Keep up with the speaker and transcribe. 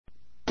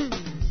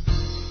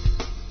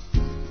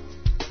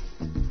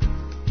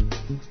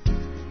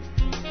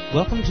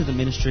Welcome to the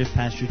ministry of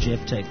Pastor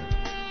Jeff Taylor.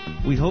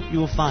 We hope you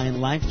will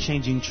find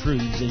life-changing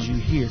truths as you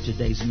hear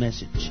today's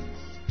message.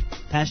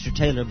 Pastor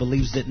Taylor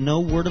believes that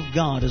no word of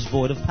God is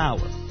void of power.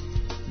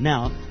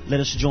 Now, let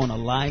us join a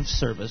live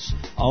service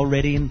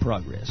already in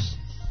progress.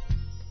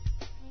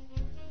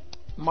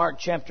 Mark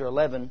chapter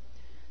 11,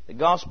 the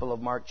Gospel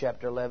of Mark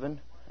chapter 11.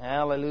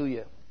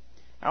 Hallelujah.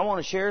 I want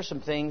to share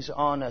some things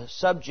on a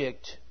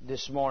subject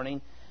this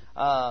morning.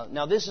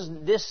 Now,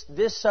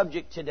 this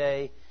subject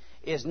today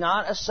is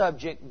not a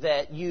subject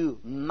that you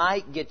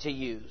might get to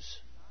use.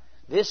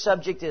 This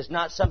subject is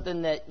not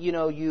something that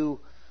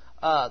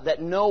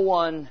that no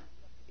one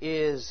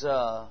is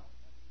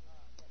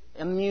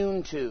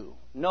immune to.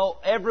 No,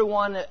 every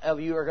one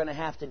of you are going to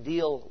have to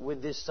deal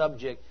with this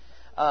subject.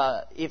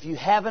 If you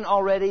haven't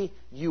already,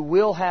 you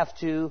will have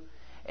to.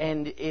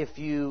 And if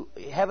you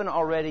haven't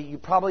already, you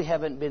probably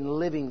haven't been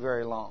living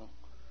very long.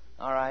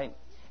 All right?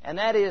 And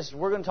that is,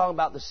 we're going to talk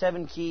about the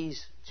 7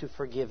 keys to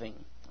forgiving.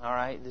 All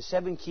right? The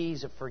 7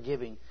 keys of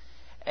forgiving.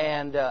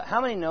 And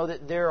how many know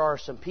that there are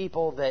some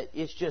people that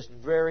it's just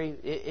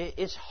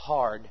it's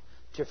hard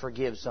to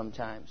forgive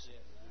sometimes?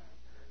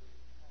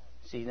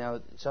 See,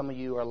 now, some of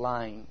you are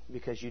lying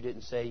because you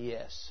didn't say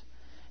yes.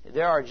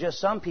 There are just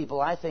some people,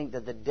 I think,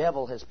 that the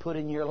devil has put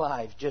in your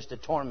life just to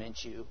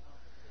torment you.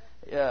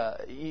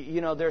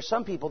 There's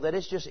some people that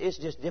it's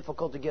just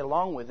difficult to get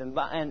along with.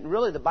 And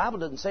really, the Bible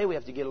doesn't say we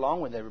have to get along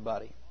with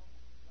everybody.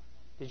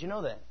 Did you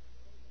know that?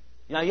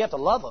 You have to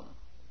love them,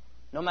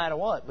 no matter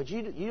what. But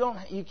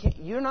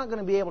you're not going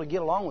to be able to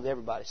get along with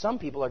everybody. Some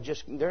people are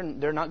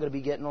they're not going to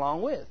be getting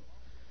along with.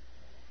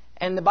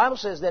 And the Bible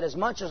says that as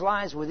much as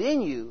lies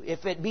within you,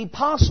 if it be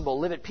possible,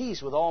 live at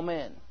peace with all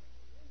men.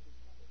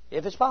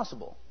 If it's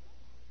possible.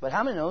 But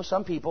how many know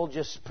some people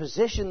just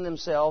position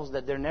themselves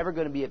that they're never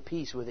going to be at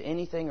peace with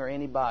anything or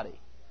anybody?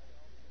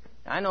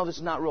 Now, I know this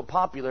is not real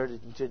popular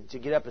to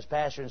get up as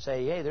pastor and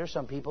say, hey, there's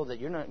some people that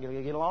you're not going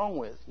to get along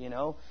with,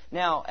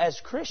 Now, as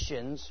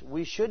Christians,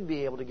 we should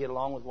be able to get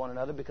along with one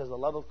another because the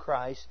love of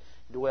Christ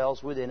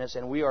dwells within us,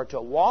 and we are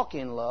to walk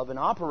in love and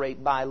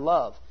operate by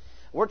love.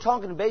 We're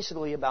talking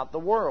basically about the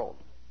world.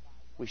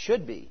 We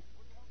should be.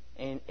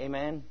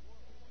 Amen?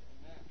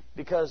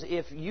 Because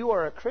if you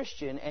are a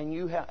Christian and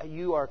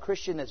you are a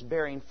Christian that's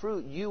bearing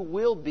fruit, you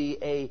will be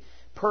a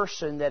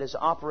person that is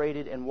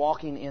operated and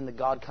walking in the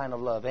God kind of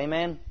love.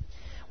 Amen?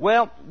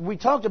 Well, we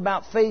talked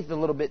about faith a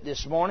little bit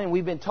this morning.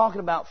 We've been talking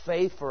about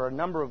faith for a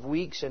number of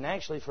weeks and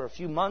actually for a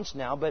few months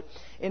now. But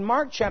in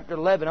Mark chapter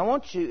 11, I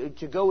want you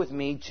to go with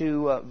me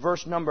to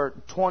verse number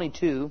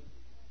 22.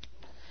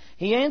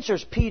 He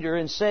answers Peter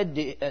and said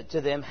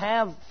to them,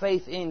 have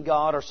faith in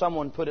God, or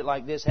someone put it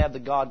like this, have the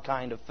God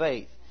kind of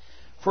faith.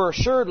 For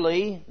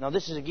assuredly, now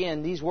this is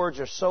again, these words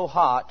are so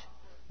hot,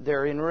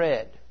 they're in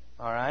red.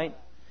 All right?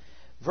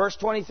 Verse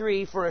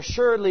 23, for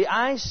assuredly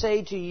I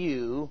say to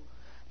you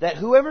that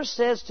whoever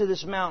says to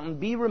this mountain,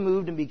 be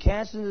removed and be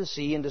cast into the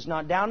sea, and does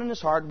not doubt in his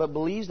heart, but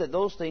believes that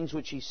those things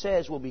which he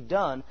says will be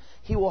done,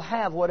 he will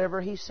have whatever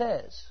he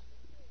says.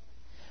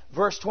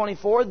 Verse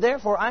 24,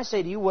 therefore I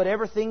say to you,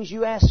 whatever things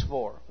you ask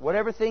for,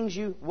 whatever things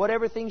you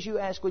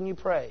ask when you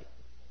pray,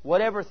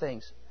 whatever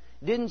things.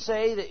 Didn't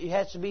say that it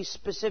has to be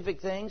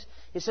specific things.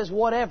 It says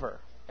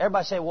whatever.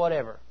 Everybody say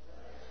whatever.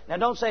 Now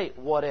don't say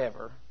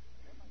whatever.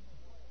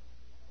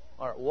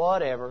 Or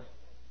whatever.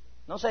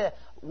 Don't say that.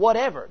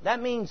 Whatever.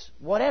 That means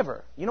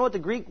whatever. You know what the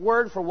Greek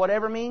word for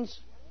whatever means?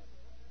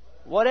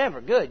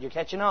 Whatever. Good. You're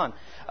catching on.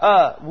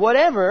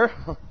 Whatever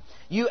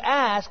you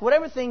ask,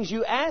 whatever things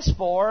you ask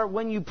for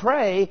when you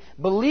pray,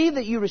 believe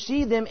that you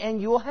receive them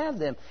and you will have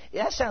them.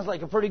 That sounds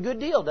like a pretty good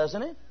deal,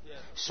 doesn't it? Yeah.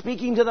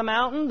 Speaking to the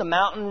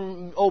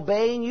mountain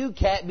obeying you,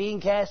 being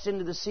cast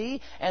into the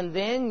sea, and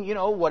then,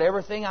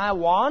 whatever thing I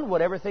want,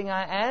 whatever thing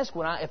I ask,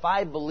 if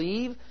I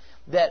believe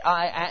that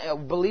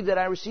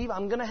I receive,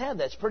 I'm going to have.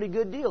 That's a pretty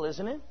good deal,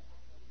 isn't it?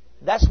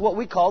 That's what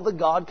we call the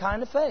God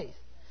kind of faith.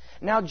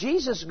 Now,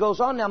 Jesus goes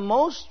on. Now,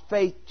 most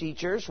faith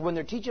teachers, when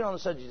they're teaching on the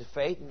subject of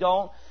faith,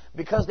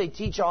 because they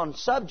teach on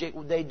subject,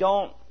 they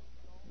don't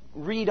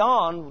read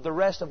on the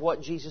rest of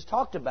what Jesus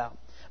talked about.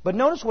 But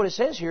notice what it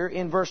says here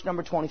in verse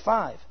number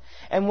 25.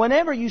 And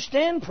whenever you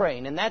stand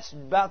praying, and that's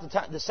about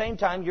the same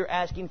time you're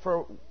asking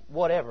for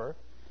whatever,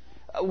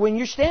 when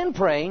you stand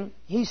praying,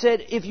 he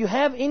said, if you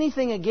have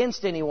anything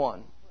against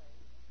anyone.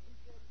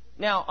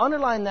 Now,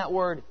 underline that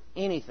word,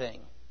 anything.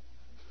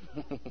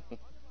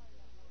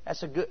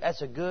 That's a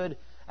good,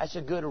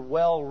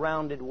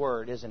 well-rounded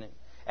word, isn't it?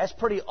 That's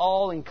pretty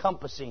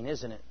all-encompassing,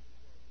 isn't it?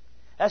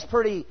 That's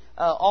pretty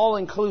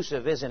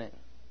all-inclusive, isn't it?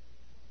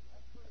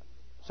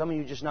 Some of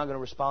you are just not going to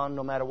respond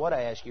no matter what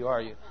I ask you,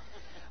 are you?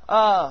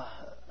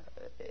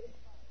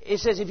 It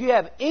says, if you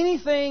have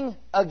anything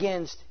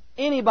against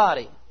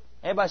anybody.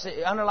 Everybody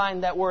say,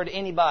 underline that word,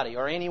 anybody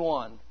or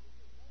anyone.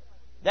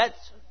 That's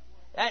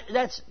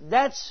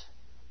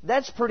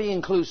pretty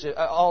inclusive,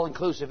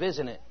 all-inclusive,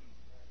 isn't it?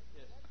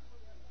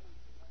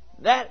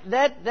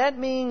 That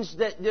means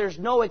that there's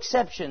no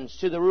exceptions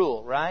to the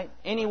rule, right?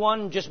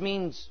 Anyone just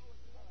means...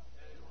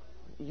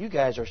 You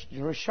guys are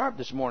sharp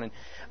this morning.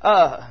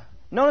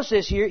 Notice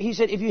this here. He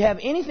said, if you have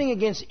anything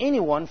against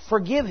anyone,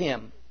 forgive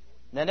him.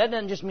 Now, that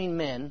doesn't just mean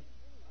men.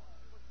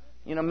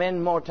 You know,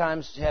 men more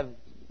times have...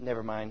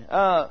 Never mind.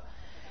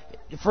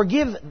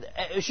 Forgive...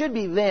 It should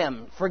be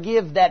them.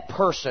 Forgive that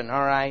person,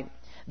 all right?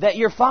 That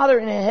your Father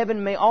in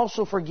heaven may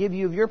also forgive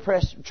you of your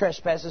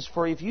trespasses.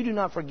 For if you do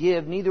not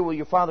forgive, neither will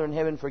your Father in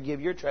heaven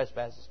forgive your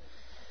trespasses.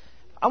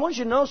 I want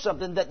you to know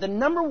something. That the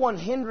number one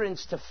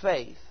hindrance to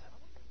faith...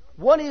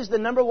 What is the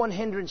number one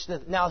hindrance?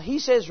 Now, he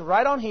says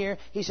right on here,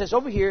 he says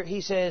over here, he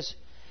says,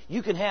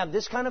 you can have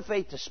this kind of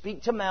faith to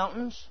speak to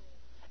mountains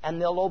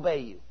and they'll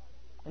obey you.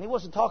 And he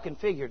wasn't talking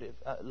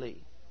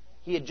figuratively.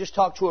 He had just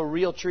talked to a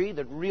real tree.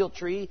 The real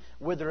tree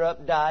withered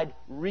up, died,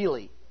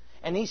 really.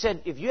 And he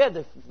said, if you have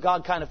the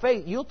God kind of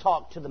faith, you'll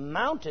talk to the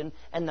mountain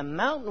and the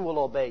mountain will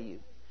obey you.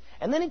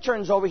 And then he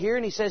turns over here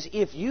and he says,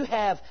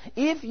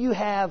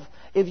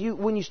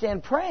 when you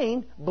stand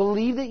praying,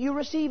 believe that you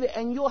receive it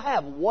and you'll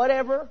have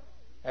whatever.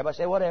 Everybody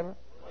say whatever.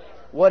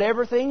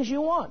 Whatever things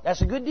you want.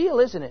 That's a good deal,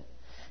 isn't it?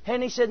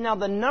 And he said, now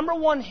the number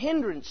one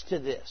hindrance to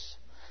this,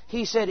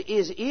 he said,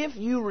 is if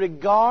you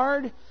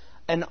regard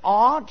an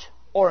ought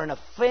or an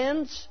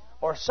offense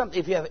or something,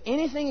 if you have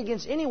anything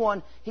against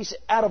anyone, he said,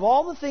 out of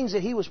all the things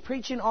that he was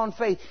preaching on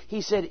faith,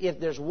 he said, if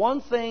there's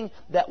one thing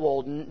that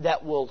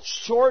will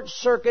short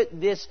circuit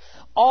this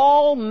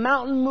all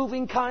mountain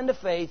moving kind of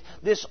faith,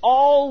 this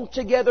all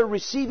together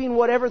receiving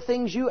whatever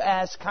things you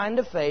ask kind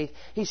of faith,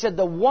 he said,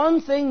 the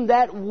one thing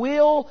that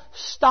will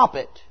stop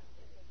it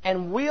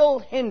and will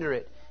hinder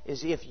it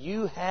is if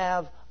you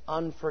have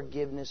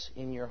unforgiveness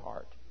in your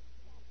heart.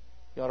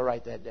 You ought to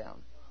write that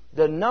down.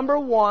 The number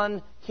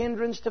one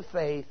hindrance to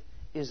faith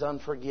is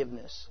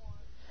unforgiveness.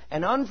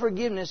 And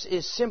unforgiveness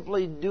is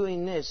simply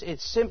doing this.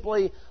 It's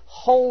simply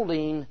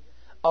holding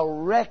a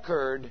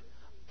record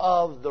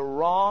of the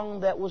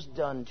wrong that was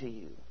done to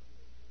you.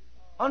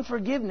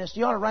 Unforgiveness,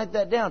 you ought to write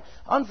that down.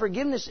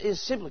 Unforgiveness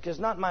is simply, because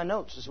not my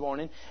notes this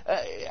morning,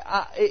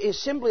 is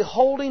simply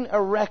holding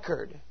a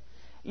record.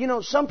 You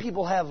know, some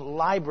people have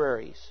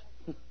libraries.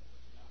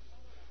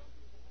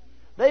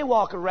 They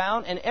walk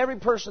around and every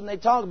person they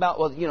talk about,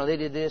 well, you know, they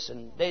did this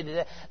and they did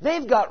that.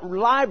 They've got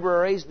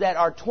libraries that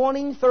are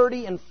 20,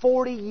 30, and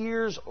 40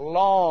 years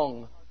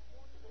long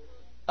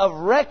of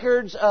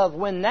records of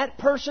when that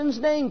person's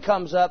name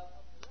comes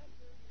up,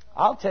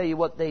 I'll tell you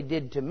what they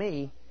did to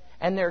me.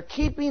 And they're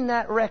keeping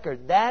that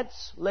record.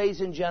 That's, ladies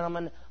and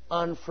gentlemen,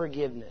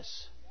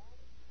 unforgiveness.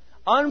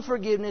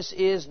 Unforgiveness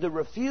is the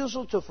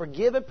refusal to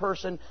forgive a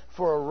person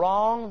for a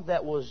wrong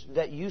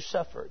that you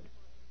suffered.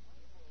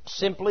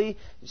 Simply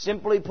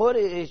put,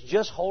 it is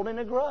just holding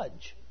a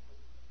grudge.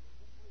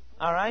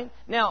 All right?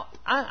 Now,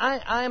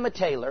 I am a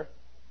tailor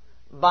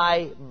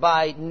by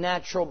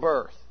natural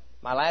birth.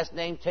 My last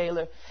name,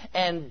 Taylor.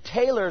 And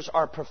tailors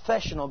are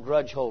professional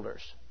grudge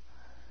holders.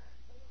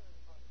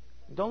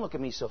 Don't look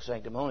at me so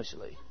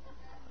sanctimoniously.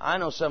 I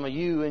know some of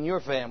you and your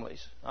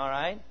families. All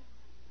right?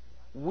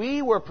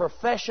 We were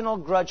professional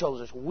grudge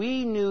holders.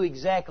 We knew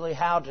exactly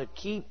how to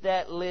keep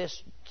that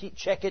list,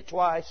 check it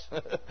twice.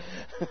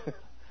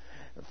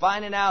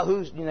 Finding out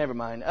who's... Never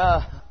mind.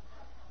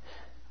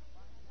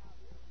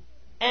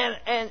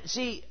 And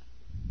see,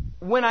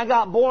 when I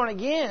got born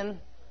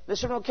again,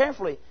 listen real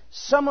carefully,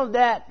 some of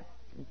that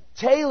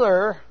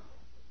tailor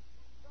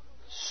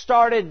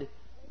started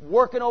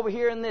working over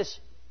here in this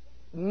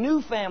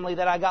new family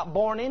that I got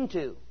born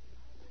into.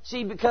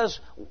 See, because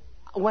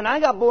when I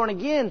got born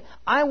again,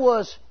 I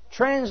was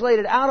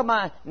translated out of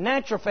my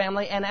natural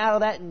family and out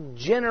of that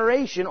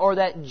generation or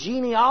that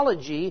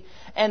genealogy.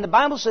 And the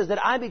Bible says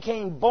that I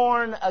became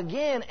born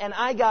again and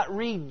I got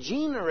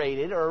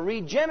regenerated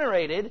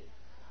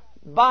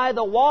by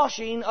the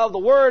washing of the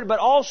Word, but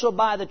also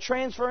by the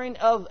transferring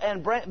of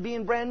and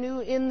being brand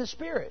new in the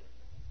Spirit.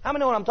 How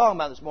many know what I'm talking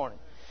about this morning?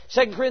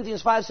 2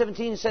 Corinthians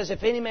 5:17 says,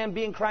 if any man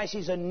be in Christ,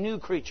 he's a new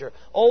creature.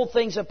 Old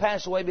things have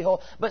passed away,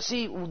 behold. But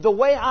see, the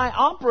way I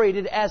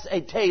operated as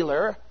a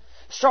tailor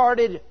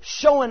started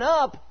showing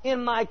up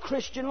in my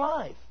Christian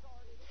life.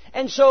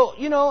 And so,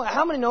 you know,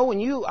 how many know when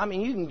you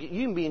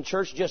can be in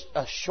church just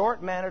a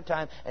short matter of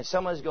time and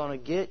somebody's going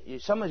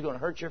to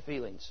hurt your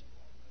feelings.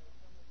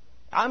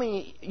 I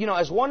mean, you know,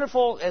 as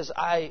wonderful as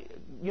I,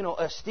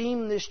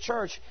 esteem this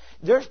church,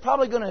 there's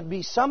probably going to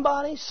be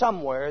somebody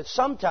somewhere,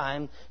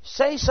 sometime,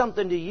 say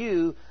something to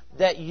you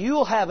that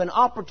you'll have an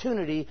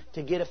opportunity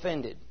to get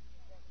offended.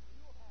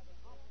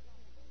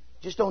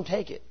 Just don't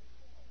take it.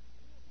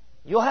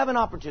 You'll have an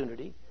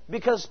opportunity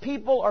because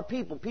people are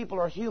people. People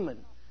are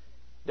human.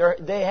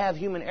 They have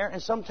human error,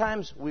 and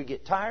sometimes we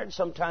get tired.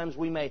 Sometimes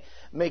we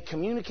may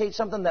communicate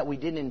something that we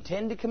didn't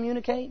intend to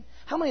communicate.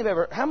 How many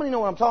know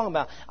what I'm talking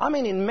about? I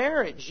mean, in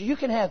marriage, you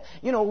can have,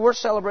 we're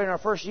celebrating our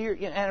first year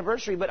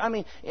anniversary, but I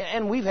mean,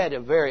 and we've had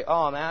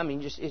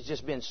it's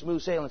just been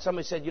smooth sailing.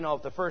 Somebody said,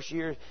 if the first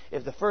year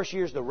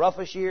is the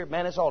roughest year,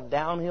 man, it's all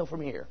downhill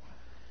from here.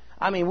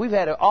 I mean, we've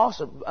had an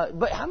awesome...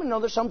 but how many know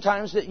there's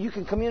sometimes that you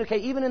can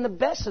communicate, even in the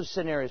best of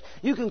scenarios,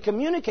 you can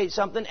communicate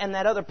something and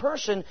that other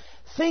person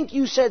think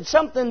you said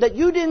something that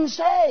you didn't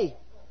say.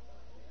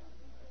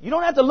 You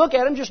don't have to look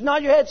at them. Just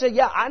nod your head and say,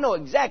 yeah, I know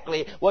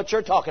exactly what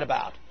you're talking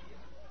about.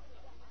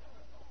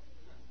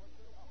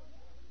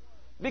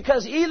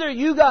 Because either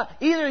you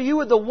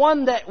were the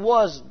one that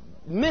was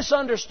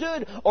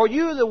misunderstood, or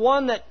you were the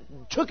one that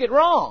took it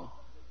wrong.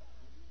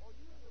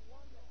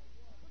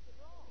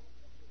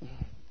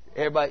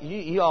 Everybody,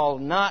 you all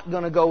not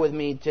going to go with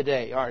me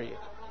today, are you?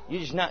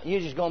 You're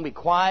just going to be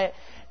quiet.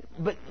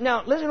 But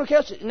now, listen to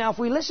else. Now, if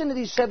we listen to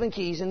these 7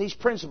 keys and these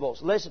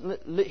principles,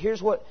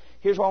 here's what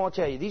I want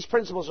to tell you. These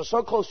principles are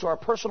so close to our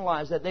personal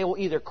lives that they will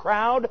either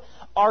crowd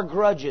our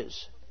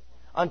grudges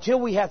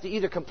until we have to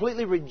either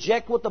completely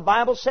reject what the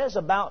Bible says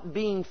about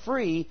being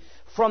free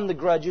from the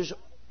grudges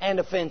and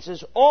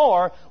offenses,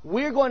 or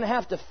we're going to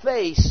have to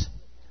face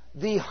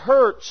the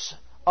hurts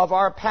of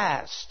our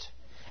past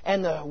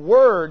and the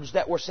words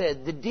that were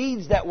said, the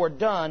deeds that were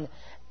done,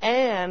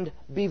 and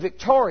be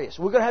victorious.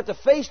 We're going to have to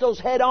face those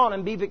head on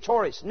and be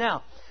victorious.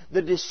 Now,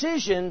 the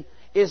decision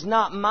is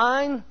not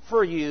mine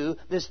for you.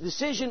 This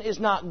decision is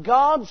not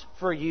God's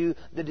for you.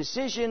 The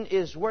decision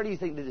is, where do you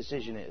think the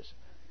decision is?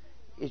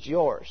 It's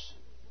yours.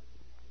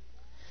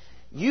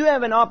 You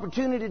have an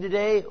opportunity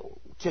today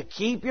to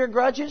keep your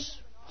grudges,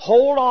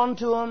 hold on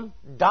to them,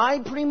 die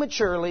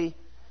prematurely,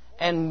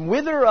 and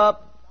wither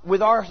up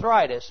with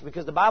arthritis,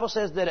 because the Bible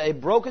says that a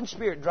broken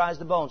spirit dries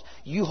the bones.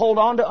 You hold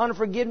on to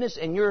unforgiveness,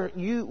 and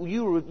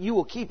you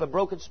will keep a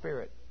broken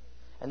spirit.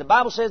 And the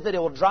Bible says that it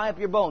will dry up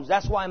your bones.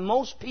 That's why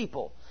most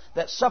people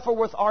that suffer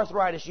with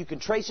arthritis, you can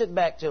trace it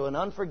back to an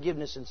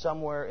unforgiveness in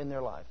somewhere in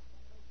their life.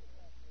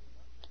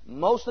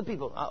 Most of the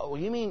people.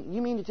 You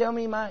mean to tell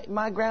me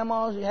my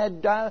grandma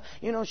had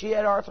she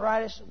had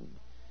arthritis?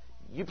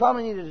 You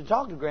probably needed to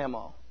talk to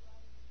grandma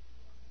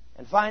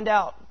and find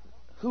out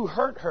who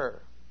hurt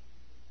her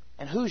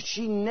and who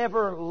she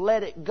never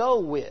let it go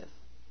with.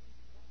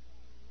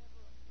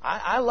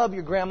 I love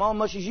your grandma as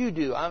much as you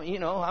do.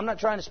 I'm not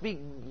trying to speak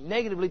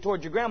negatively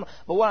towards your grandma,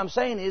 but what I'm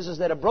saying is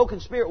that a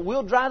broken spirit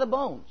will dry the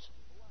bones.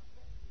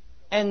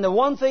 And the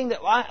one thing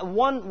that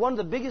one of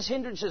the biggest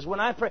hindrances when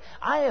I pray,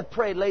 I have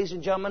prayed, ladies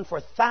and gentlemen, for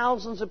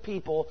thousands of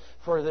people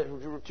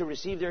to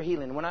receive their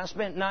healing. When I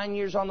spent 9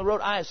 years on the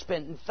road, I have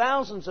spent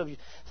I've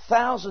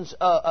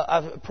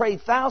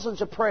prayed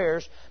thousands of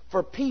prayers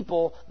for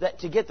people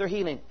to get their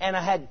healing, and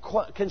I had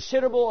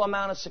considerable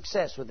amount of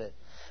success with it.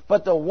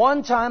 But the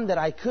one time that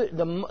I could,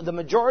 the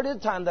majority of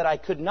the time that I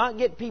could not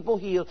get people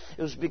healed,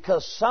 it was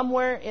because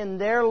somewhere in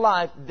their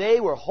life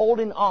they were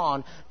holding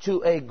on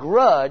to a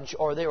grudge,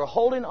 or they were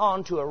holding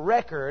on to a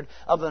record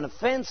of an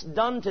offense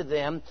done to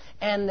them,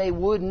 and they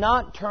would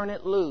not turn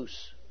it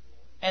loose.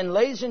 And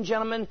ladies and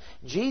gentlemen,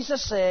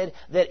 Jesus said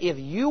that if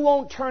you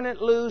won't turn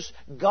it loose,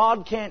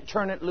 God can't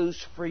turn it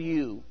loose for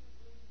you.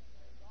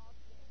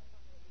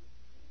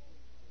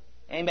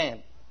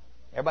 Amen.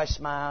 Everybody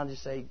smile and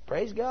just say,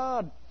 praise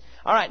God.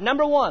 All right,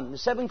 number 1, the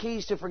 7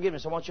 keys to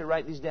forgiveness. I want you to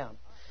write these down.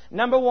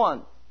 Number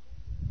 1,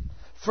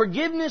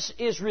 forgiveness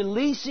is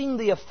releasing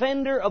the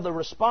offender of the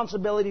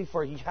responsibility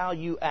for how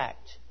you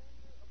act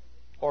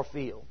or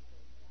feel.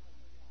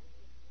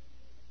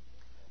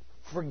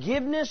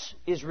 Forgiveness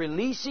is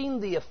releasing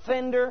the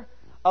offender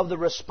of the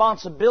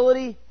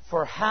responsibility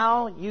for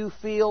how you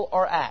feel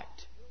or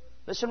act.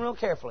 Listen real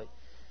carefully.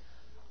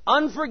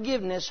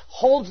 Unforgiveness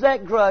holds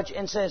that grudge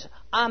and says,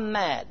 I'm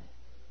mad.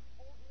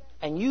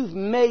 And you've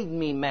made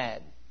me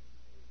mad.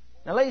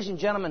 Now, ladies and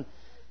gentlemen,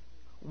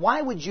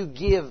 why would you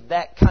give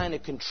that kind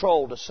of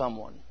control to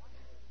someone?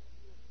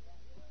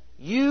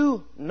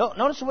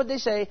 Notice what they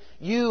say,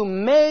 you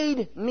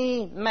made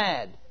me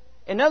mad.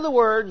 In other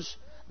words,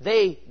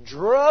 they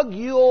drug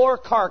your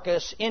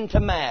carcass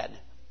into mad.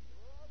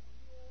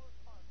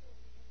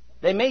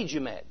 They made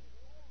you mad.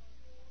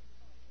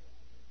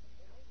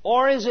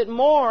 Or is it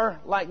more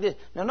like this?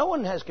 Now, no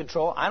one has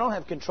control. I don't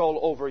have control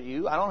over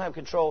you. I don't have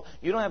control.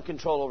 You don't have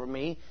control over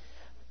me.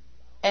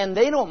 And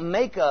they don't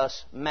make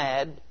us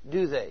mad,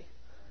 do they?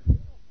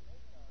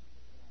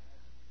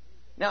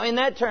 Now, in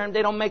that term,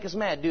 they don't make us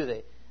mad, do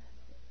they?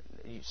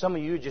 Some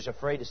of you are just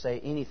afraid to say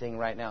anything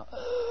right now.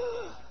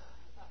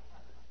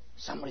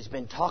 Somebody's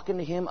been talking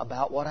to him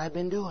about what I've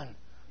been doing.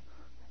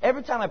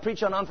 Every time I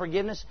preach on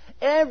unforgiveness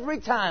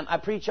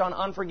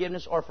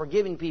or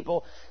forgiving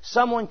people,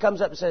 someone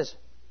comes up and says,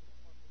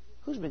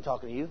 who's been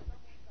talking to you?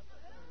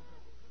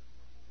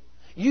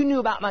 You knew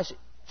about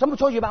someone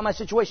told you about my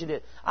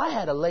situation. I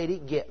had a lady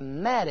get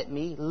mad at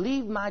me,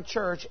 leave my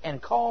church, and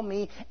call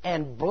me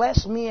and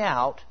bless me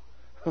out.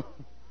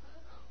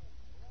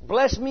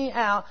 Bless me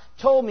out,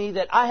 told me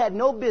that I had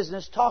no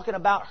business talking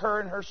about her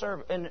and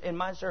her in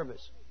my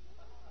service.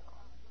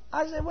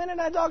 I said, when did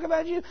I talk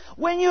about you?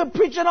 When you were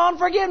preaching on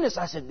forgiveness.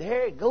 I said,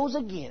 there it goes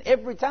again.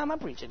 Every time I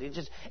preach it. It's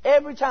just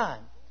every time.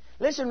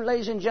 Listen,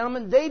 ladies and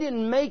gentlemen, they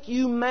didn't make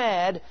you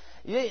mad.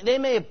 They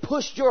may have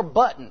pushed your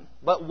button.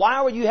 But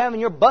why were you having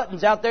your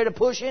buttons out there to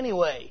push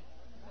anyway?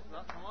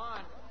 Come on.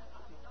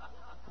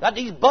 Got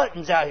these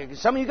buttons out here.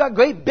 Some of you got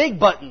great big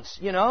buttons,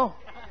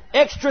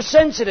 Extra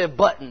sensitive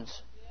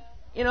buttons.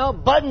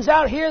 Buttons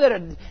out here that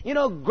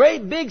are,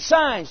 great big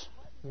signs.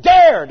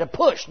 Dare to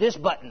push this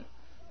button.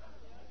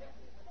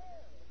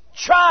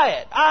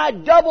 Try it. I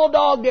double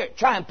dog dare.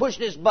 Try and push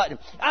this button.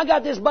 I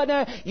got this button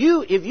there.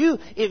 If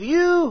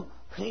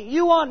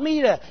you want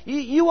me to,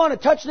 you want to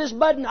touch this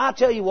button, I'll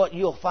tell you what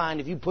you'll find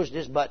if you push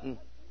this button.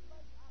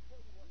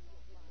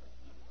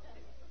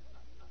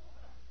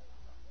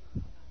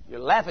 You're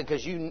laughing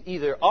because you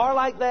either are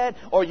like that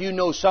or you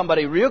know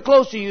somebody real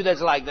close to you that's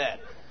like that.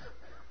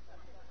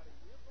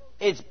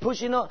 It's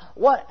pushing on.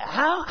 What?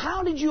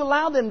 How did you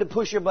allow them to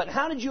push your button?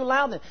 How did you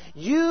allow them?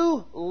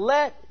 You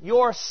let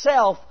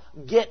yourself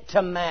get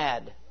to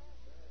mad.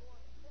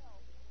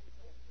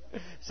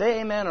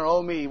 Say amen or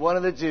oh me, one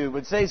of the two,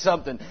 but say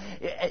something.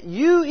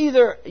 You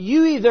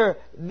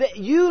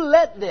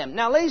let them.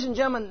 Now, ladies and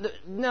gentlemen,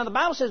 now the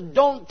Bible says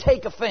don't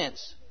take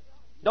offense.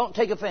 Don't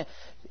take offense.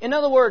 In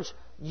other words,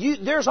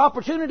 there's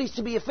opportunities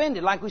to be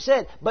offended, like we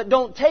said, but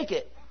don't take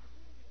it.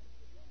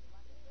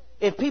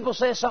 If people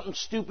say something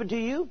stupid to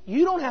you,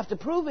 you don't have to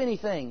prove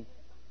anything.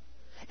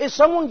 If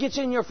someone gets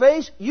in your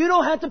face, you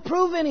don't have to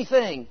prove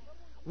anything.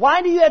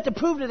 Why do you have to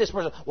prove to this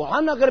person, well,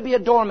 I'm not going to be a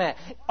doormat?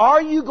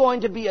 Are you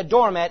going to be a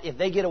doormat if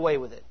they get away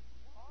with it?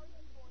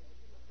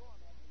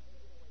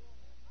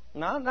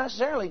 No, not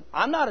necessarily.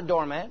 I'm not a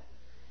doormat.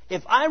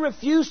 If I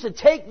refuse to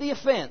take the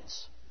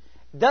offense,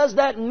 does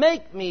that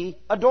make me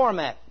a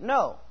doormat?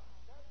 No.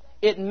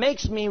 It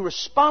makes me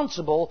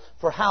responsible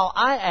for how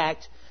I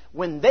act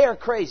when they're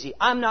crazy.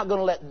 I'm not going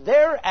to let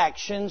their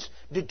actions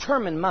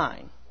determine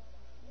mine.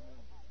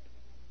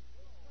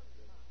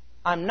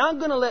 I'm not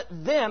going to let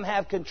them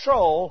have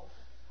control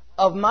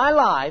of my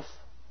life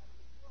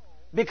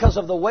because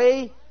of the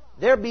way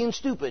they're being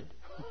stupid.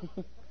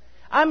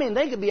 I mean,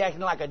 they could be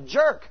acting like a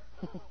jerk.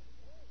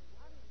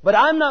 But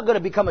I'm not going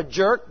to become a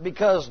jerk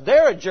because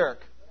they're a jerk.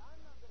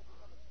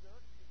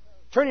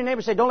 Turn to your neighbor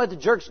and say, don't let the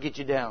jerks get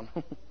you down.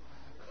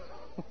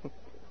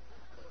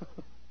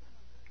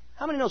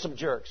 How many know some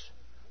jerks?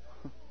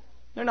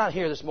 They're not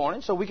here this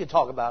morning, so we could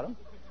talk about them.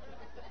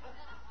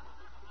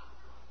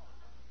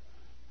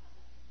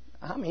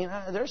 I mean,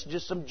 there's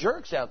just some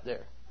jerks out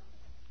there.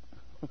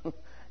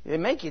 They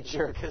make you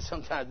jerk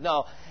sometimes.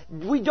 No,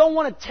 we don't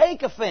want to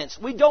take offense.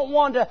 We don't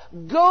want to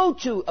go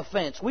to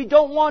offense. We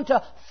don't want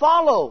to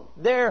follow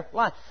their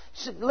line.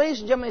 So, ladies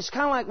and gentlemen, it's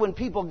kind of like when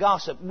people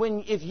gossip.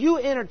 If you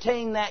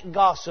entertain that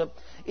gossip,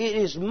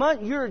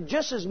 you're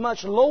just as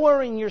much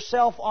lowering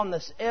yourself on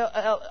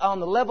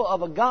the level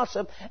of a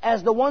gossip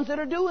as the ones that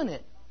are doing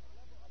it.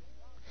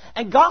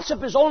 And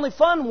gossip is only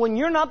fun when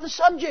you're not the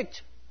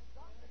subject.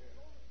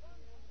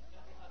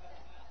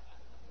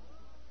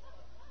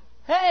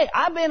 Hey,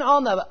 I've been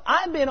on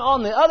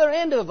the other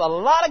end of a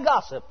lot of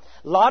gossip,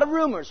 a lot of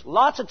rumors,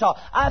 lots of talk.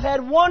 I've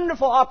had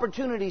wonderful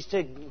opportunities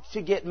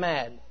to get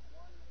mad.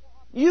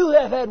 You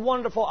have had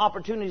wonderful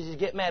opportunities to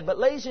get mad. But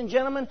ladies and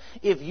gentlemen,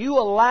 if you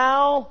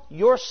allow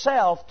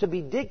yourself to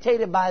be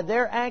dictated by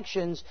their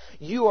actions,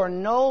 you are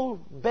no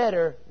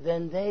better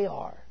than they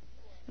are.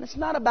 And it's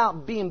not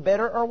about being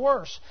better or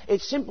worse.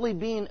 It's simply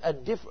living a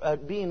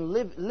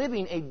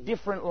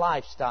different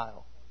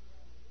lifestyle.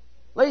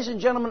 Ladies and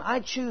gentlemen, I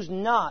choose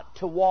not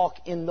to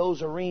walk in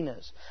those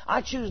arenas.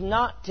 I choose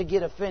not to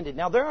get offended.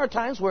 Now, there are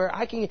times where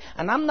I can,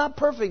 and I'm not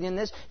perfect in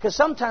this, because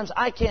sometimes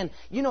I can,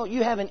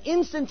 you have an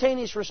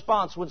instantaneous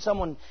response when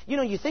someone,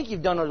 you think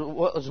you've done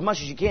as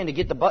much as you can to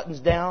get the buttons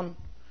down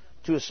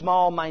to a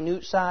small,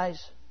 minute size.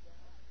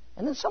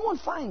 And then someone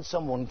finds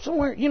someone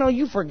somewhere,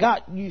 you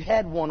forgot you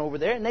had one over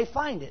there, and they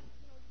find it.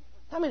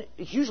 I mean,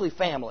 it's usually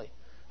family.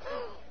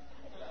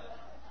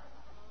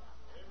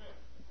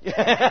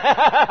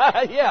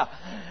 Yeah,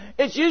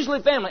 it's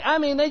usually family. I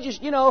mean, they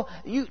just,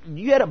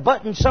 you had a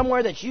button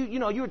somewhere that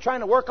you were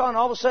trying to work on, and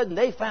all of a sudden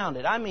they found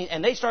it. I mean,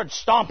 and they started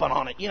stomping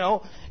on it,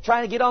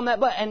 trying to get on that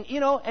button,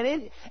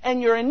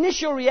 and your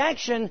initial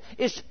reaction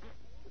is,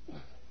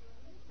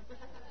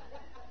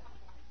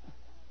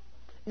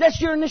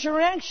 that's your initial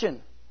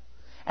reaction.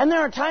 And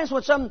there are times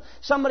when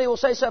somebody will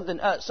say something.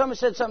 Somebody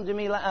said something to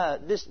me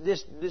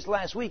this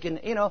last week, and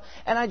and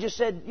I just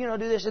said, do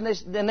this, and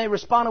then they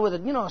responded with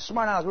a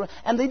smart aleck,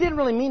 and they didn't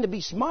really mean to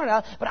be smart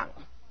aleck, but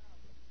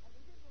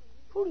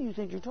who do you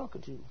think you're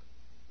talking to?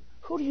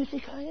 Who do you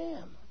think I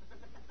am?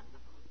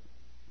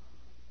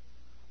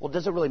 Well,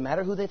 does it really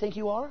matter who they think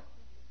you are?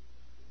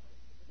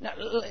 Now,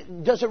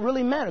 does it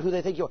really matter who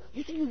they think you are?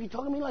 You think you can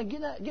talk to me like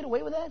get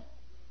away with that?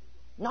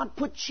 Not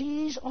put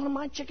cheese on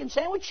my chicken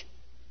sandwich?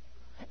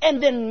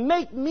 And then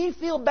make me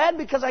feel bad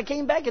because I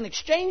came back and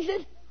exchanged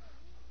it?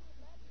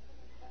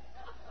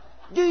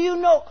 Do you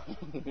know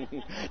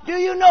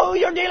who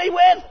you're dealing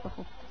with?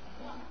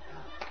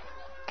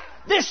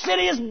 This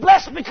city is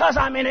blessed because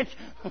I'm in it.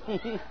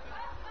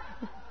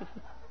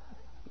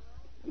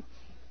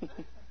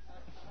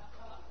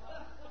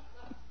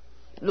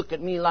 Look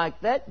at me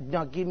like that.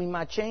 Not give me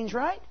my change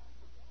right.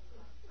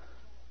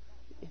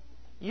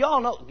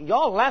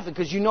 Y'all laughing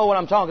because you know what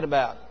I'm talking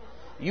about.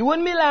 You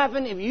wouldn't be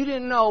laughing if you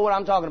didn't know what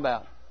I'm talking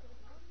about.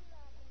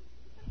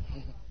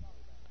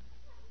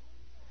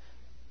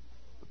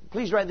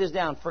 Please write this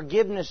down.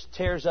 Forgiveness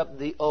tears up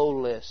the O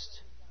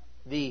list.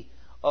 The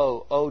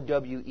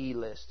O-W-E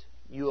list.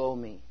 You owe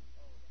me.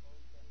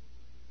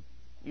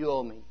 You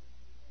owe me.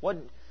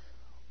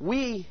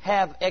 We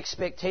have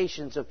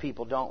expectations of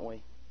people, don't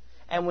we?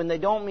 And when they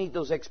don't meet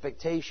those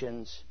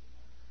expectations,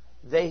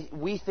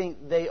 we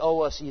think they owe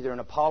us either an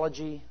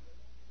apology,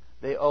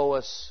 they owe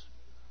us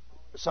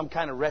some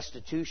kind of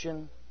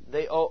restitution.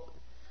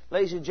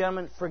 Ladies and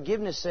gentlemen,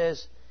 forgiveness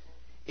says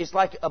it's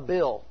like a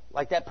bill.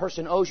 Like that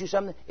person owes you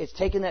something. It's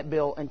taking that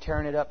bill and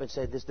tearing it up and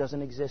saying, this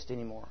doesn't exist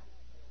anymore.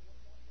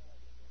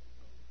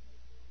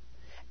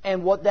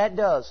 And what that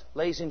does,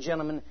 ladies and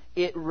gentlemen,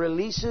 it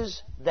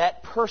releases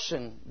that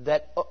person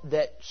that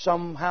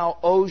somehow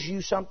owes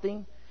you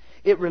something.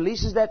 It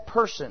releases that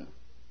person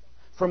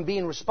from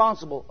being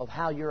responsible of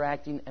how you're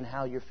acting and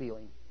how you're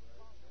feeling.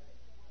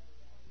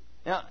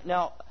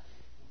 Now,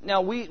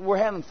 we're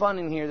having fun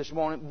in here this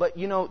morning, but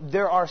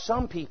there are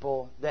some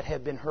people that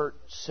have been hurt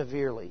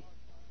severely.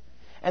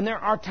 And there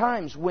are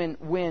times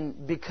when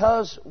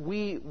because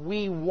we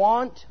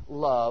want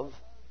love,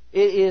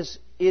 it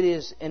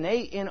is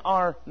innate in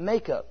our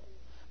makeup.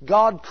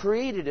 God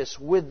created us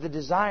with the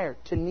desire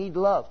to need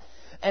love.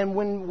 And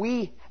when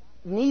we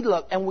need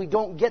love and we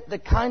don't get the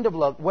kind of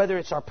love, whether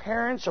it's our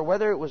parents or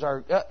whether it was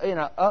our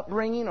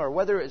upbringing or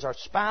whether it's our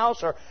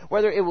spouse or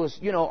whether it was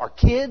our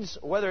kids,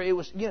 or whether it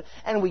was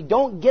and we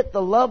don't get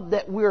the love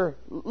that we're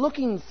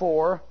looking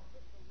for,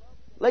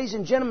 ladies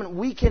and gentlemen,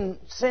 we can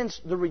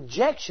sense the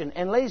rejection.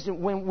 And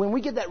when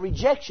we get that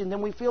rejection,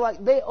 then we feel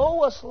like they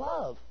owe us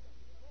love.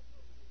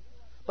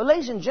 But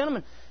ladies and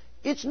gentlemen,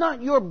 it's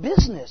not your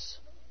business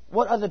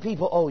what other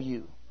people owe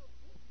you.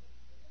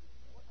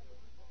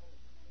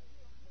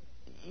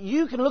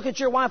 You can look at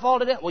your wife all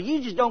the day. Well,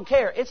 you just don't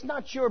care. It's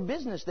not your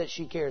business that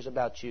she cares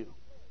about you.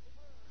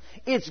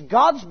 It's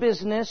God's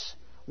business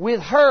with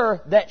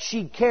her that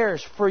she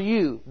cares for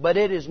you. But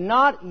it is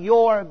not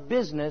your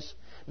business,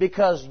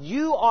 because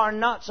you are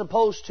not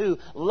supposed to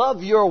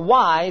love your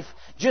wife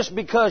just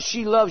because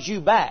she loves you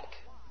back.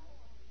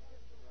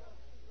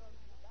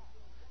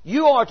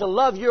 You are to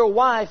love your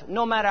wife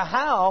no matter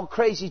how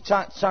crazy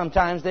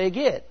sometimes they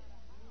get.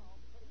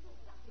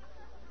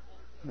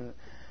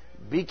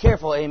 Be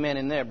careful, amen,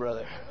 in there,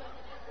 brother.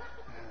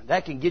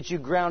 That can get you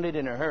grounded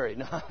in a hurry.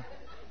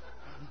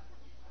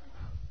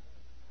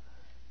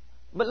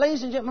 But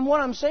ladies and gentlemen,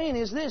 what I'm saying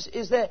is this,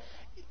 is that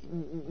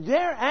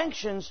their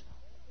actions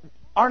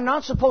are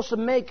not supposed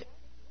to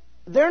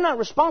they're not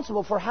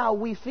responsible for how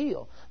we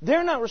feel.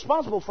 They're not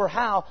responsible for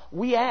how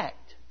we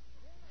act.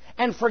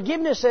 And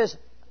forgiveness says,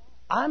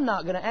 I'm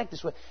not going to act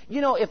this way.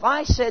 If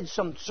I said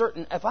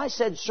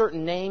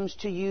certain names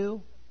to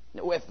you,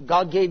 if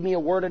God gave me a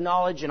word of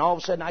knowledge and all of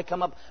a sudden I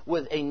come up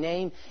with a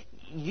name,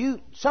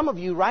 some of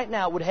you right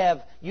now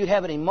you'd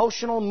have an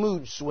emotional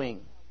mood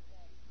swing.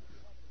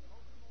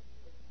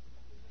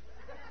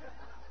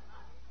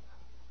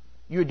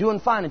 You're doing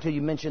fine until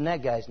you mention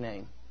that guy's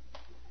name.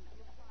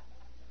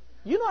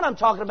 You know what I'm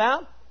talking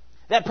about?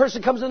 That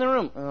person comes in the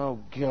room. Oh,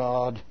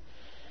 God.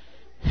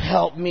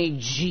 Help me,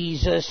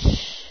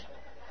 Jesus.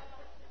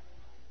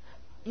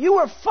 You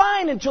were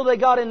fine until they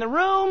got in the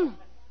room.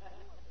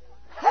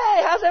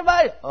 Hey, how's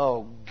everybody?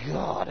 Oh,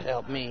 God,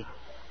 help me.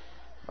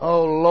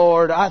 Oh,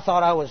 Lord, I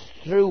thought I was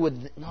through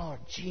with... Lord,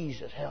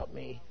 Jesus, help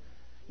me.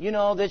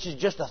 This is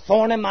just a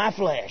thorn in my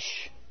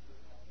flesh.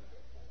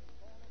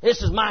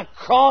 This is my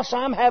cross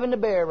I'm having to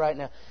bear right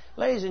now.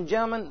 Ladies and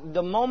gentlemen,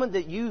 the moment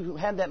that you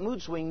have that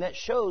mood swing, that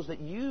shows that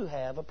you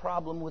have a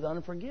problem with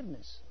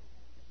unforgiveness.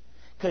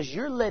 Because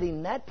you're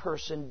letting that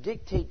person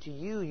dictate to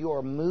you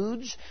your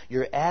moods,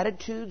 your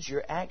attitudes,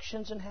 your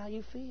actions, and how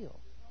you feel.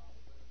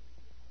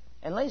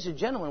 And ladies and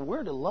gentlemen,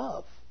 we're to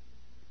love.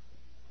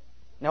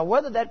 Now,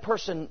 whether that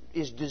person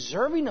is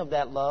deserving of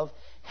that love,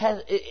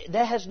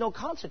 that has no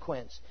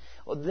consequence.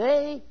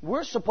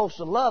 We're supposed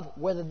to love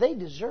whether they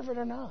deserve it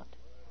or not.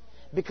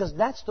 Because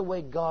that's the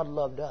way God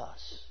loved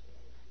us.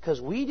 Because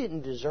we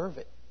didn't deserve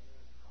it.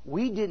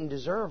 We didn't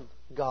deserve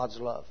God's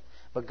love.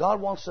 But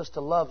God wants us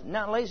to love.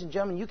 Now, ladies and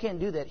gentlemen, you can't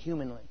do that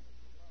humanly.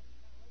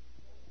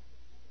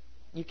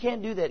 You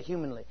can't do that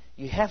humanly.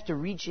 You have to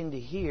reach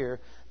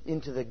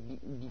into the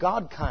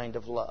God kind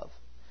of love.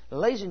 Now,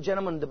 ladies and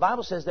gentlemen, the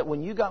Bible says that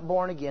when you got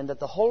born again, that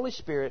the Holy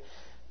Spirit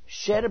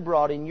shed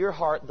abroad in your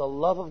heart the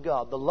love of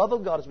God. The love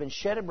of God has been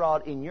shed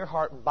abroad in your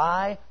heart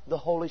by the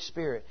Holy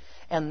Spirit.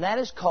 And that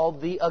is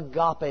called the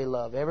agape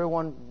love.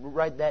 Everyone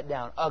write that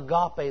down.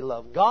 Agape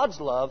love.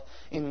 God's love,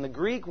 in the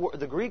Greek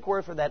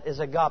word for that is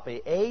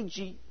agape.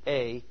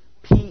 A-G-A-P-E.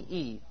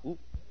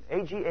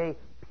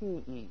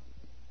 A-G-A-P-E.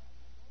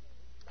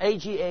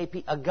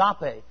 A-G-A-P,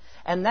 agape.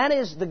 And that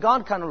is the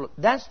God kind of love.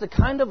 That's the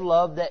kind of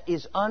love that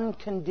is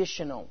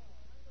unconditional.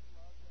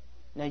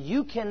 Now,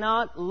 you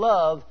cannot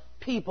love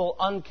people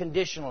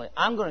unconditionally.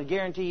 I'm going to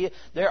guarantee you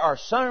there are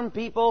some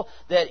people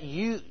that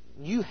you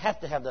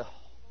have to have the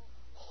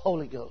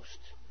Holy Ghost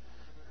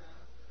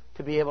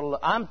to be able to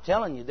love. I'm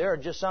telling you, there are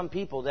just some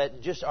people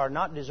that just are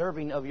not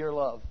deserving of your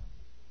love.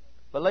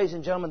 But ladies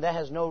and gentlemen, that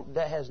has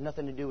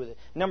nothing to do with it.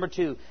 Number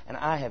 2, and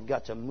I have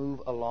got to move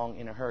along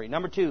in a hurry.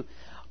 Number 2,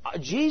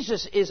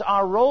 Jesus is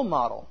our role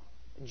model.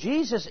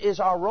 Jesus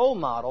is our role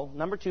model.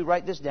 Number 2,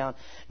 write this down.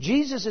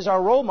 Jesus is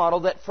our role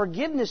model that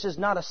forgiveness is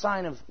not a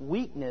sign of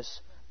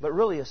weakness, but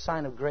really a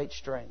sign of great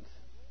strength.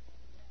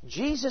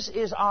 Jesus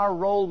is our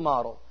role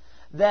model.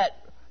 That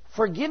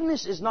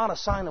forgiveness is not a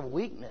sign of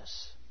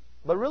weakness,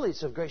 but really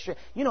it's of great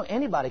strength. You know,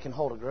 anybody can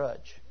hold a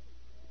grudge.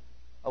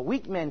 A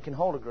weak man can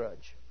hold a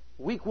grudge.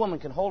 A weak woman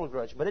can hold a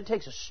grudge. But it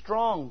takes a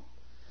strong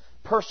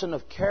person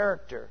of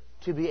character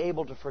to be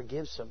able to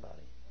forgive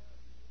somebody.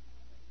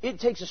 It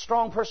takes a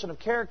strong person of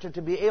character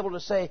to be able to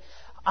say,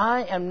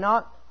 I am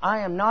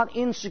not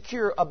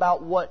insecure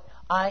about what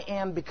I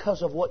am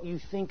because of what you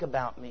think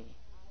about me.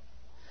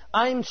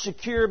 I'm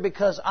secure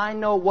because I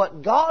know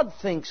what God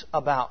thinks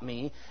about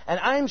me, and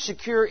I'm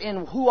secure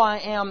in who I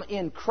am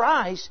in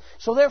Christ,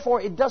 so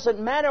therefore it doesn't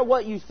matter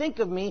what you think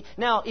of me.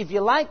 Now, if you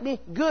like me,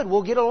 good,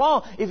 we'll get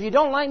along. If you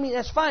don't like me,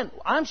 that's fine.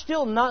 I'm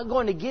still not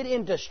going to get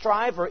into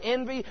strife or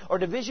envy or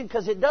division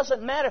because it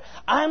doesn't matter.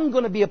 I'm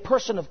going to be a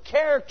person of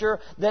character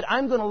that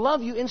I'm going to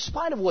love you in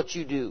spite of what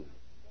you do.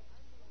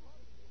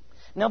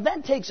 Now,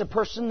 that takes a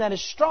person that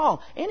is strong,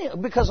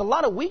 because a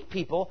lot of weak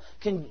people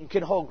can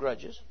hold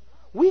grudges.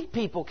 Weak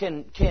people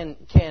can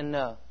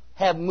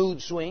have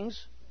mood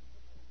swings.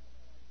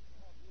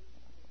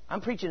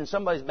 I'm preaching in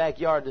somebody's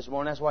backyard this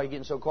morning. That's why you're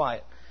getting so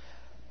quiet.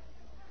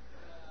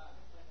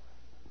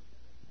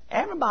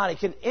 Anybody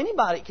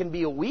can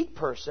be a weak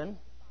person,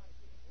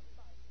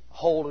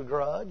 hold a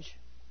grudge.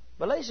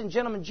 But ladies and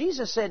gentlemen,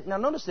 Jesus said, now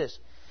notice this.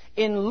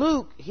 In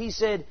Luke, He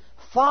said,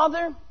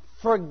 Father,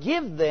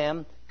 forgive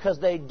them because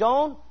they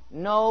don't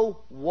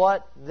know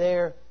what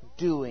they're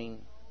doing.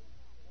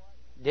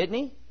 Didn't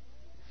He?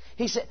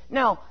 He said,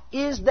 now,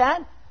 is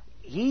that,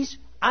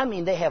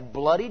 they have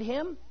bloodied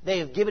Him. They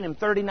have given Him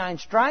 39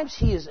 stripes.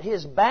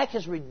 His back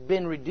has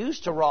been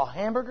reduced to raw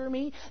hamburger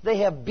meat. They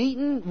have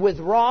beaten with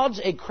rods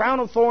a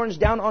crown of thorns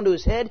down onto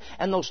His head,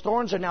 and those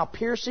thorns are now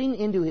piercing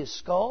into His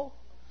skull.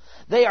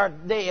 They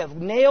have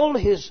nailed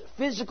His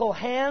physical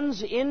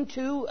hands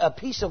into a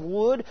piece of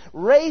wood,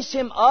 raised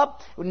Him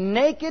up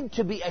naked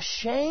to be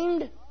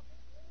ashamed.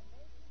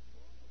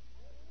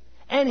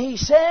 And He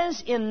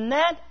says in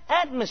that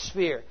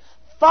atmosphere,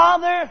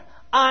 Father,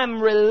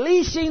 I'm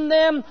releasing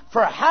them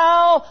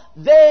from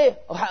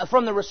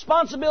the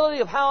responsibility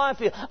of how I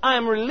feel.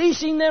 I'm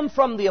releasing them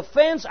from the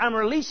offense. I'm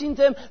releasing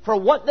them for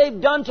what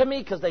they've done to me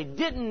because they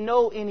didn't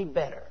know any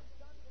better.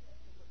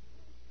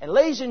 And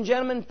ladies and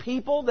gentlemen,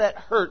 people that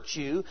hurt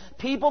you,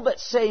 people that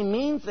say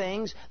mean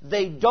things,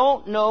 they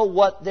don't know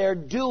what they're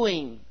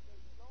doing.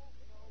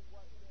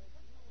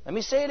 Let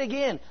me say it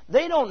again.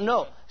 They don't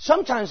know.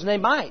 Sometimes they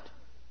might.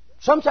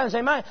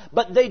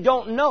 But they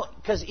don't know,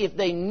 because if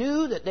they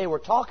knew that they were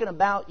talking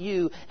about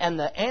you and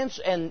the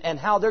answer and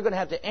how they're going to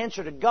have to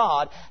answer to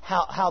God,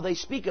 how they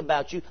speak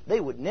about you,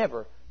 they would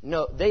never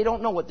know. They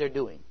don't know what they're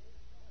doing.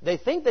 They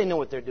think they know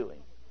what they're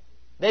doing.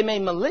 They may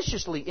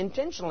maliciously,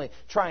 intentionally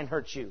try and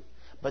hurt you,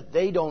 but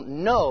they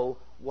don't know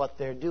what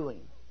they're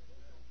doing.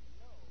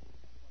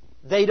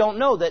 They don't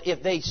know that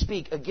if they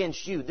speak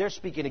against you, they're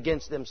speaking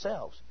against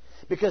themselves.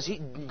 Because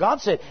God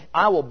said,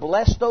 I will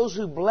bless those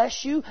who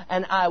bless you,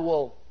 and I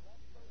will.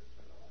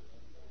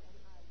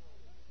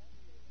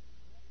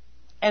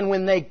 And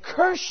when they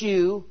curse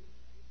you,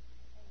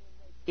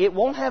 it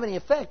won't have any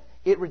effect.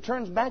 It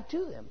returns back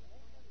to them.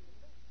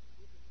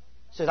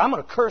 It says, I'm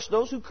going to curse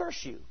those who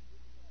curse you.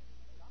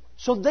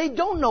 So they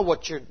don't know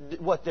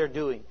what they're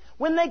doing.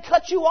 When they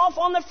cut you off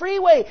on the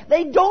freeway,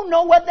 they don't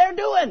know what they're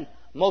doing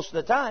most of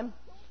the time.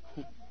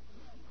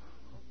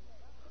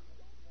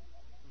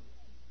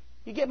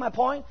 You get my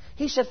point?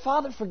 He said,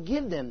 Father,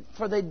 forgive them,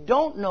 for they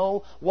don't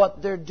know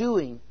what they're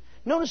doing.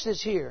 Notice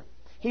this here.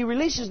 He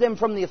releases them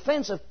from the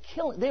offense of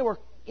killing. They were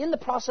in the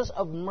process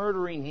of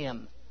murdering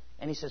Him.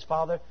 And He says,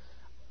 Father,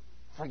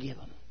 forgive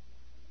them.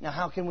 Now,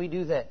 how can we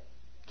do that?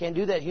 Can't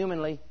do that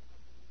humanly.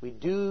 We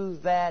do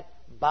that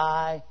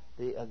by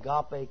the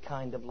agape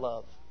kind of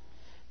love.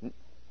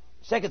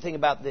 Second thing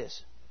about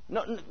this.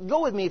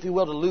 Go with me, if you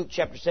will, to Luke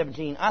chapter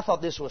 17. I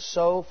thought this was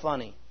so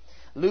funny.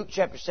 Luke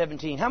chapter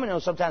 17. How many know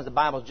sometimes the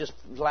Bible is just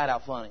flat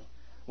out funny?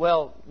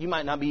 Well, you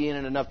might not be in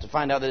it enough to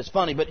find out that it's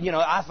funny, but,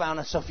 I found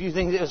a few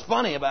things it was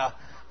funny about.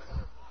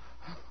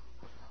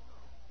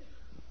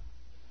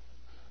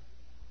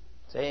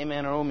 Say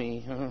amen or oh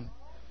me.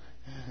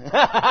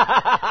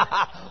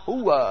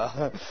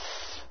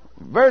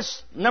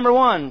 Verse number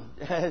 1.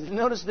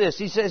 Notice this.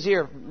 He says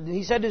here,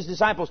 He said to His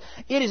disciples,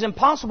 it is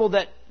impossible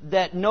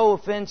that no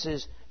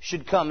offenses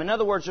should come. In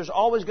other words, there's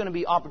always going to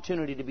be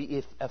opportunity to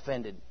be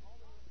offended.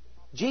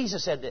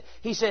 Jesus said that.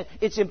 He said,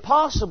 it's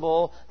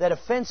impossible that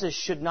offenses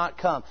should not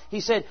come.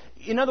 He said,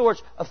 in other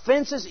words,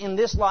 offenses in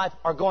this life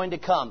are going to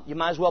come. You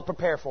might as well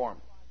prepare for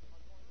them.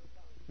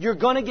 You're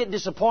going to get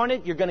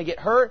disappointed. You're going to get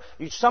hurt.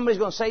 Somebody's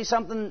going to say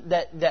something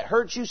that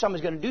hurts you.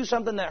 Somebody's going to do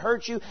something that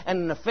hurts you.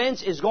 And an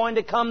offense is going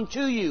to come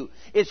to you.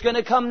 It's going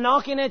to come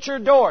knocking at your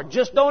door.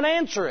 Just don't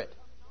answer it.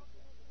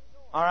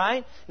 All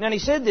right? Now, He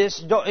said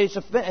this.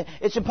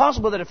 It's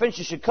impossible that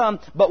offenses should come,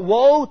 but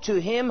woe to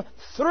him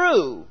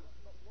through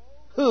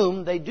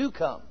whom they do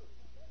come.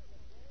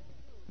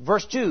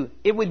 Verse 2,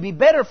 it would be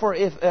better for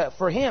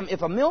him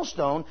if a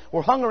millstone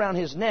were hung around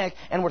his neck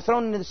and were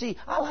thrown into the sea.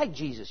 I like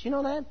Jesus. You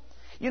know that?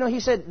 You know,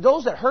 he said,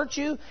 those that hurt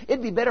you,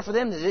 it'd be better for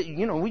them that,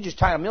 you know, we just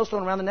tie a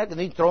millstone around the neck and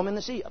then throw them in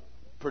the sea. A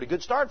pretty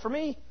good start for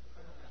me.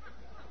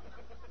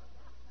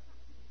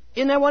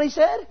 Isn't that what he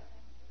said?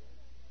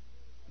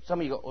 Some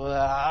of you go, well,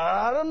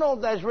 I don't know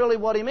if that's really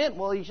what he meant.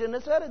 Well, he shouldn't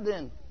have said it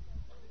then.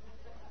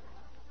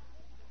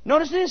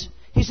 Notice this.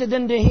 He said,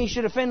 then he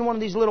should offend one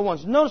of these little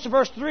ones. Notice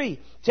verse 3.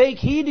 Take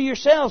heed to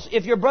yourselves.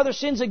 If your brother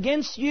sins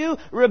against you,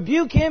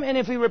 rebuke him, and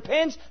if he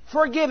repents,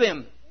 forgive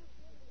him.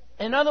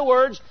 In other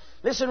words,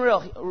 listen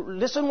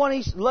what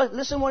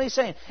he's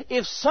saying.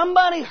 If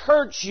somebody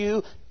hurts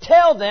you,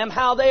 tell them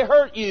how they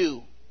hurt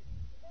you.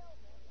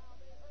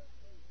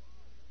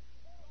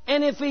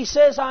 And if he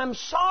says, I'm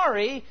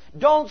sorry,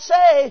 don't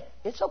say,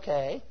 it's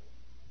okay.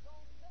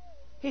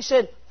 He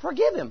said,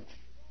 forgive him.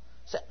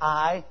 Say,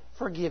 I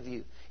forgive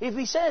you. If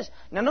he says,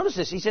 now notice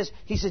this, he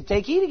said,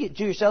 take heed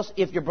to yourselves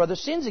if your brother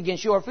sins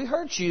against you or if he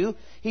hurts you,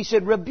 he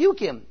said, rebuke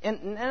him.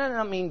 And I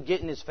don't mean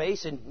get in his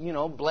face and,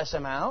 bless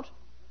him out.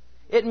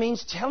 It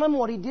means tell him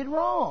what he did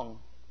wrong.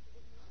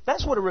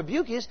 That's what a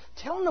rebuke is,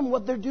 telling them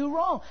what they do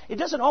wrong. It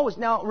doesn't always,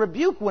 now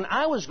rebuke when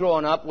I was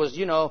growing up was,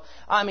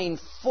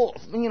 full,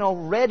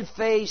 red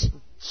face,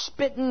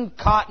 spitting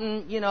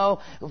cotton,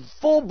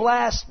 full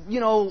blast,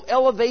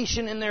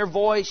 elevation in their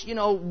voice,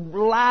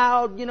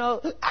 loud,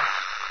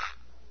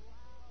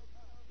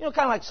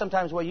 kind of like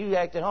sometimes where you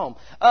act at home.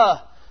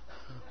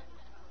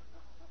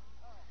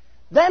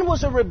 That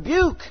was a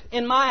rebuke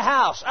in my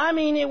house. I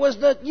mean, it was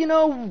the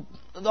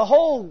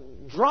whole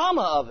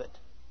drama of it.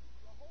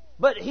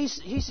 But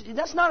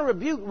that's not a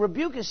rebuke.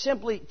 Rebuke is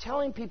simply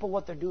telling people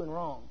what they're doing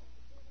wrong.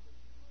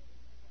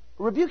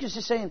 Rebuke is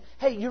just saying,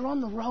 hey, you're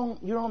on the wrong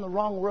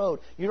road.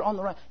 You're on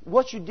the right.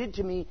 What you did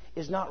to me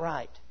is not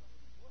right.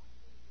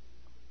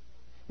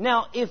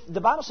 Now, if the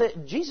Bible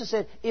said, Jesus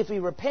said, if he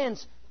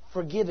repents,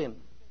 forgive him.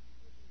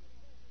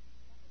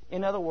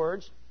 In other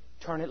words,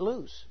 turn it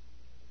loose.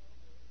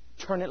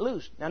 Turn it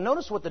loose. Now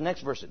notice what the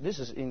next verse is.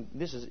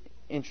 This is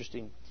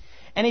interesting.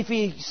 And if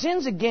he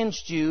sins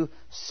against you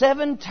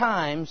 7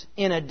 times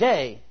in a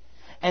day,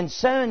 and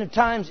 7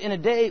 times in a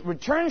day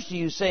returns to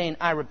you saying,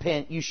 I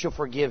repent, you shall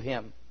forgive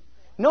him.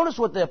 Notice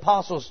what the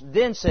apostles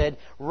then said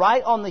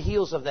right on the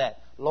heels of that.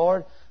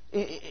 Lord,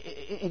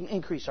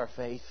 increase our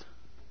faith.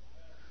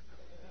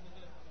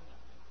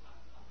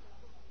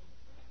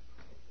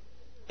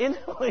 Isn't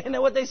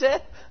that what they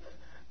said?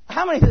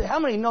 How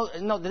many know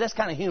that that's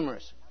kind of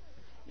humorous?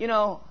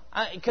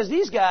 Because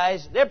these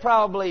guys, they're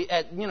probably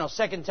at,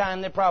 second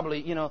time, they're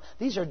probably,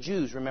 these are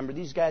Jews, remember?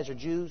 These guys are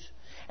Jews.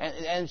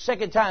 And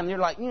second time, they're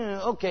like,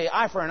 okay,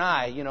 eye for an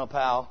eye,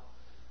 pal.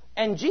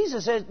 And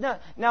Jesus says, no.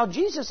 Now,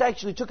 Jesus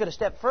actually took it a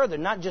step further,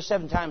 not just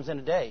 7 times in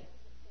a day.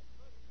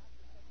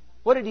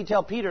 What did he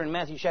tell Peter in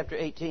Matthew chapter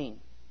 18?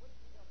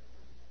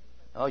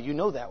 Oh, you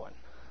know that one.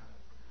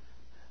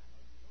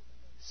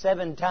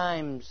 7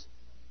 times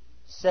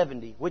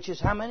 70, which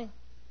is how many?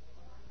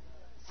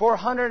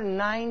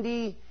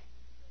 490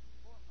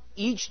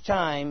 each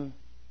time,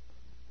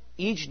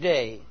 each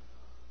day.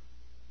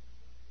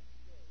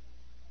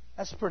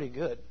 That's pretty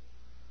good.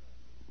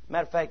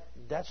 Matter of fact,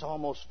 that's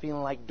almost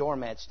feeling like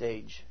doormat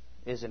stage,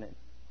 isn't it?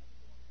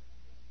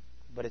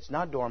 But it's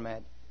not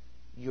doormat.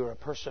 You're a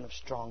person of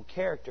strong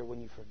character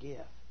when you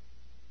forgive.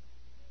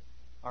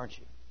 Aren't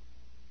you?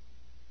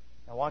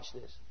 Now watch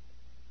this.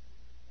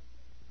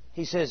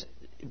 He says,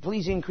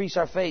 please increase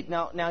our faith.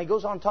 Now he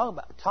goes on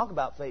to talk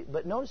about faith.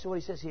 But notice what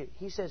he says here.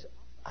 He says,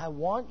 I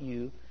want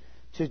you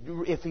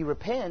to, if he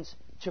repents,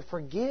 to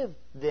forgive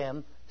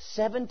them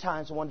 7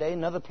 times in one day.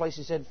 Another place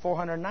he said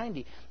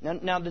 490.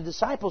 Now the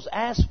disciples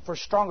asked for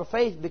stronger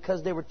faith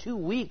because they were too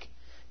weak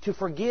to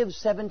forgive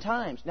 7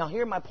 times. Now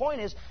here my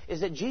point is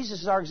that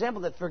Jesus is our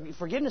example that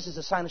forgiveness is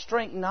a sign of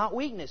strength, not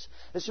weakness.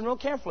 Listen real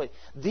carefully.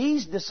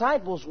 These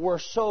disciples were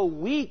so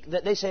weak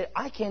that they said,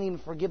 I can't even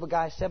forgive a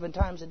guy 7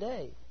 times a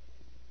day.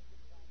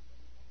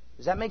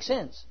 Does that make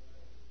sense?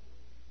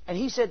 And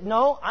he said,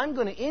 no, I'm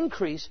going to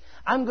increase.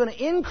 I'm going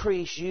to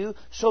increase you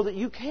so that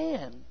you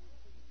can.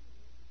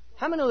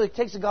 How many know it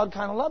takes a God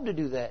kind of love to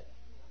do that?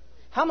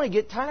 How many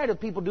get tired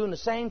of people doing the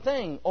same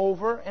thing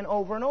over and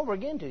over and over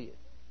again to you?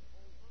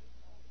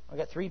 I've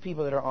got 3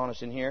 people that are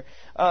honest in here.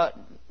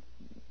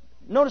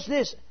 Notice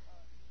this.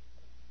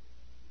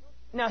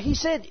 Now he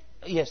said,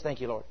 yes,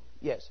 thank you, Lord.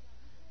 Yes.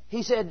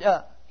 He said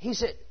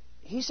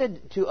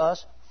to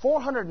us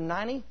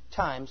 490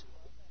 times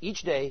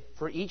each day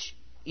for each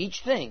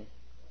thing.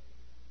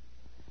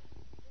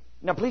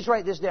 Now please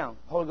write this down.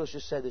 Holy Ghost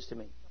just said this to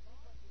me.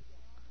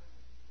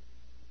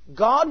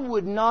 God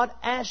would not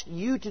ask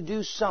you to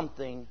do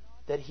something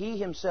that He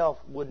Himself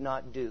would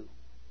not do.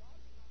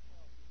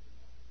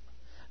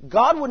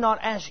 God would not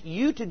ask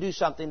you to do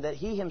something that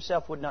He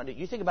Himself would not do.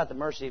 You think about the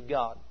mercy of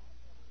God.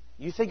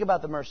 You think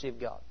about the mercy of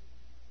God.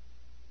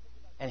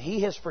 And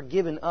He has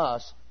forgiven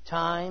us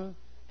time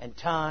and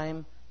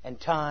time and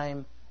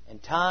time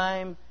and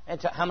time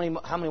and time. How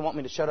many want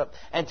me to shut up?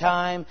 And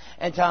time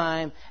and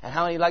time. And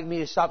how many like me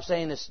to stop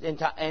saying this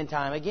and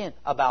time again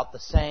about the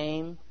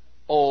same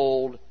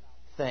old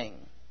thing?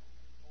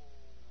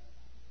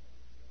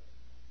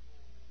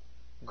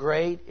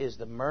 Great is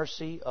the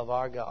mercy of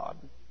our God.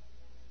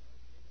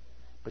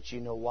 But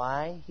you know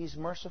why He's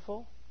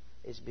merciful?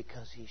 It's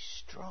because He's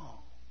strong.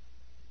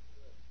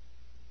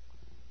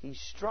 He's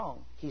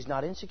strong. He's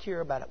not insecure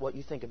about what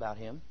you think about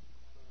Him.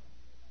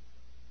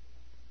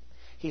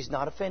 He's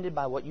not offended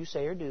by what you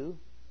say or do,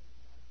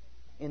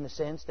 in the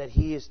sense that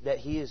He is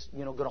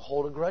going to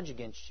hold a grudge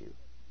against you.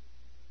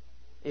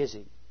 Is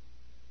He?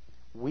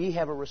 We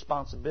have a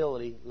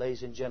responsibility,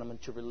 ladies and gentlemen,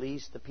 to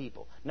release the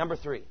people. Number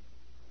three.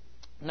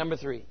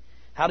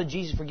 How did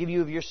Jesus forgive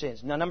you of your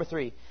sins? Now, number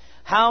three.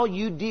 How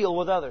you deal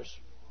with others.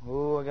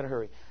 Oh, I got to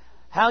hurry.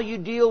 How you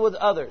deal with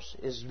others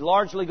is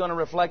largely going to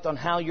reflect on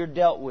how you're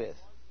dealt with.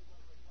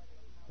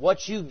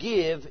 What you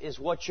give is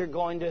what you're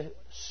going to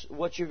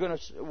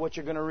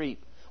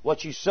reap.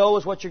 What you sow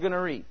is what you're going to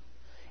reap.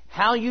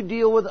 How you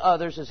deal with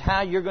others is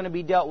how you're going to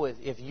be dealt with.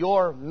 If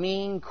you're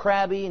mean,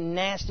 crabby, and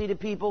nasty to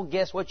people,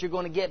 guess what you're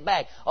going to get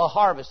back? A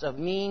harvest of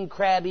mean,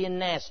 crabby, and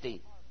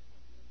nasty.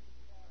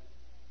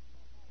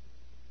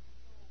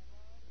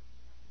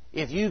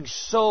 If you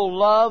sow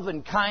love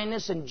and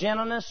kindness and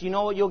gentleness, you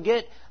know what you'll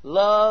get?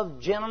 Love,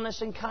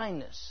 gentleness, and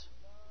kindness.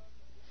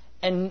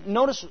 And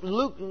notice,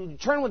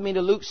 turn with me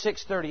to Luke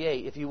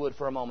 6:38, if you would,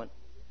 for a moment.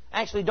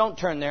 Actually, don't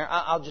turn there.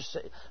 I'll just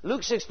say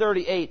Luke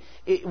 6:38.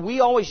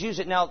 We always use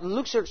it now.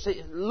 Luke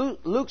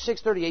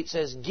 6:38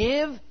 says,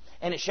 "Give,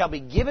 and it shall be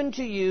given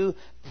to you,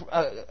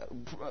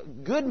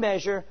 good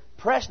measure,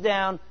 pressed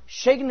down,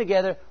 shaken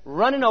together,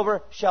 running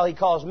over, shall He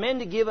cause men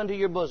to give unto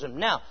your bosom."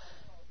 Now,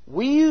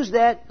 we use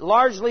that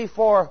largely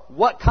for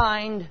what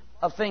kind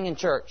of thing in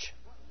church?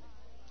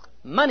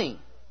 Money.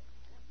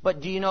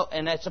 But do you know,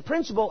 and that's a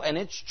principle, and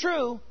it's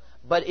true,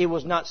 but it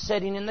was not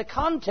setting in the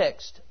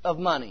context of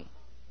money.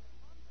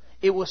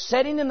 It was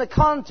setting in the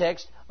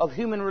context of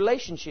human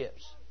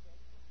relationships.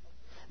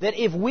 That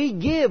if we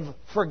give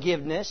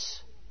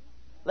forgiveness,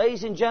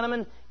 ladies and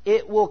gentlemen,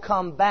 it will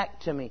come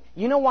back to me.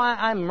 You know why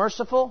I'm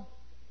merciful?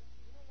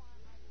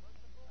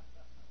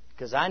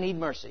 Because I need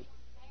mercy.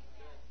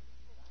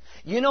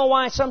 You know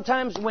why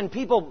sometimes when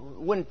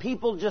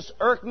people just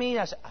irk me,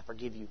 I say, I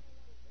forgive you.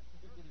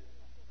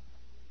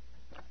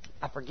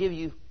 I forgive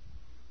you.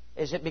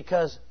 Is it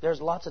because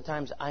there's lots of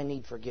times I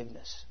need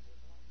forgiveness?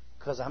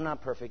 Because I'm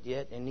not perfect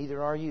yet, and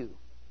neither are you.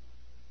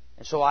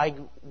 And so I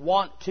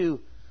want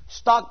to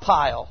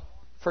stockpile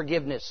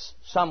forgiveness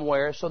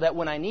somewhere so that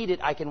when I need it,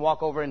 I can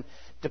walk over and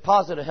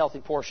deposit a healthy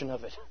portion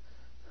of it.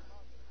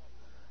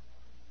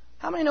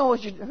 How many know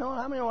what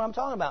how many know what I'm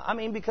talking about? I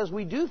mean, because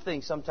we do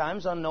things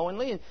sometimes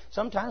unknowingly, and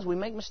sometimes we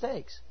make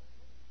mistakes.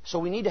 So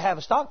we need to have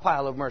a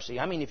stockpile of mercy.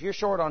 I mean, if you're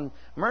short on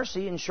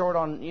mercy and short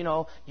on,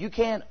 you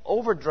can't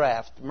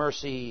overdraft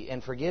mercy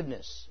and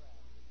forgiveness.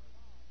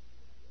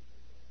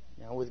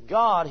 Now, with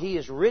God, He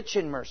is rich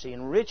in mercy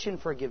and rich in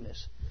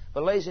forgiveness.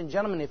 But ladies and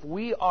gentlemen,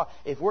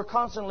 if we're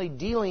constantly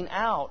dealing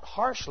out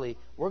harshly,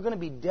 we're going to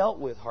be dealt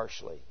with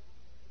harshly.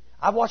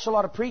 I've watched a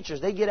lot of preachers.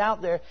 They get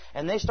out there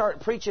and they start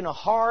preaching a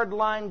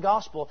hard-line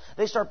gospel.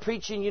 They start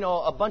preaching,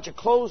 a bunch of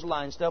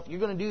clothesline stuff. You're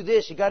going to do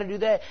this, you got to do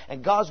that,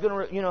 and God's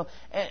going to,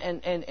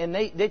 and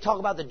they talk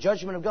about the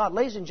judgment of God.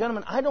 Ladies and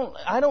gentlemen, I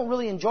don't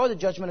really enjoy the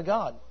judgment of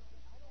God.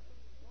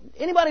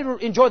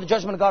 Anybody enjoy the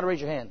judgment of God?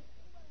 Raise your hand.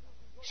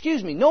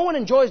 Excuse me. No one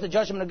enjoys the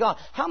judgment of God.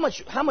 How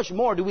much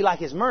more do we like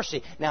His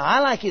mercy? Now,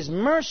 I like His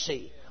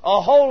mercy a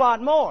whole lot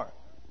more.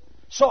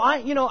 So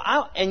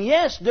and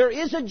yes, there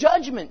is a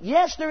judgment.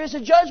 Yes, there is a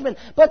judgment.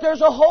 But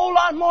there's a whole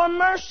lot more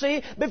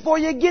mercy before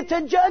you get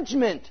to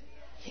judgment.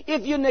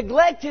 If you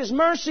neglect His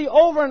mercy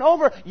over and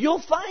over,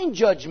 you'll find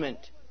judgment.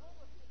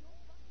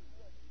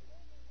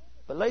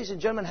 But ladies and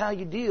gentlemen, how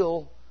you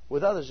deal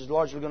with others is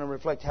largely going to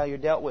reflect how you're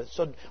dealt with.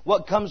 So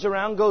what comes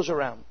around goes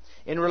around.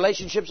 In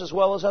relationships as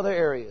well as other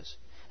areas.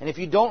 And if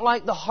you don't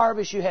like the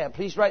harvest you have,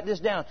 please write this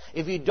down.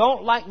 If you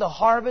don't like the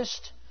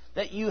harvest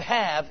that you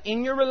have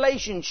in your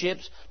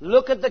relationships,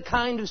 look at the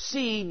kind of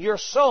seed you're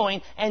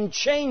sowing and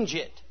change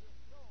it.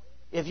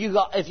 If you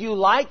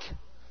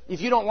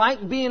don't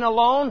like being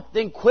alone,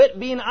 then quit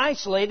being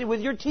isolated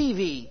with your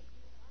TV.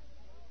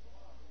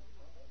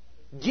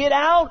 Get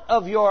out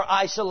of your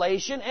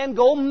isolation and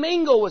go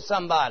mingle with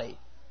somebody.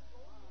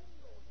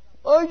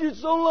 Oh, you're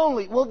so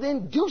lonely. Well,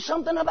 then do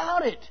something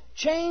about it.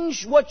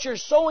 Change what you're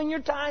sowing your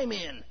time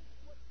in.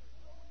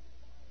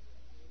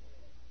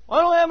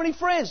 I don't have any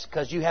friends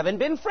because you haven't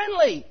been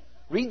friendly.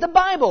 Read the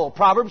Bible.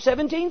 Proverbs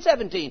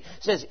 17:17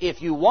 says,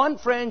 if you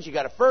want friends, you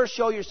got to first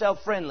show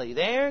yourself friendly.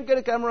 They aren't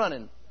going to come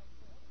running.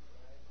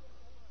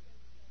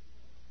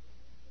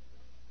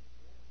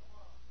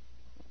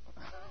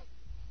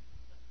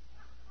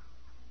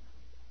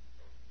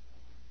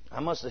 I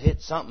must have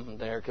hit something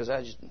there because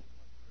I just...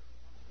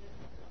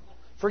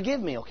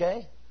 Forgive me,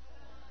 okay?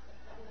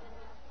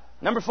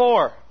 Number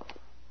 4.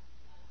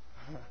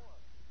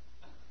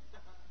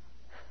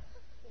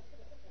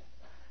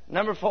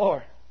 Number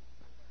 4.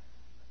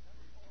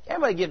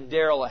 Everybody give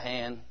Daryl a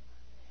hand.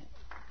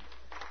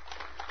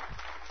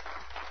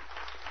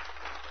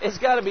 It's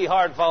got to be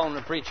hard following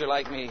a preacher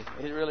like me.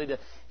 It really does.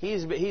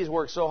 He's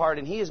worked so hard,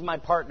 and he is my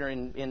partner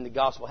in the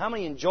gospel. How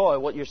many enjoy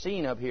what you're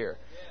seeing up here?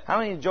 How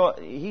many enjoy?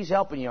 He's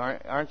helping you,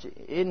 aren't you?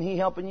 Isn't he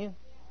helping you?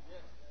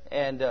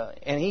 And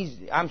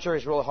I'm sure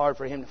it's really hard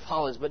for him to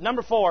follow this. But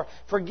number 4,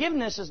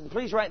 forgiveness is,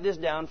 please write this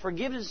down,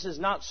 forgiveness is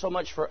not so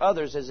much for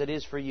others as it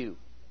is for you.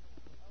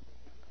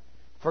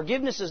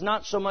 Forgiveness is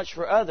not so much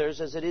for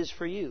others as it is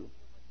for you.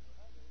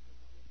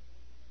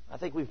 I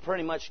think we've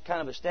pretty much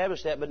kind of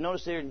established that, but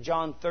notice there in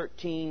John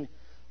 13,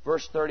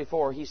 verse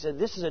 34, he said,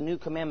 "This is a new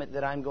commandment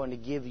that I'm going to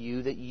give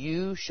you, that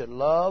you should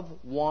love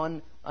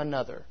one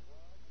another."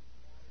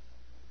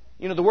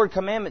 You know, the word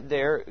commandment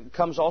there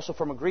comes also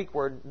from a Greek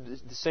word,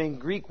 the same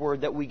Greek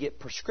word that we get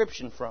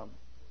prescription from.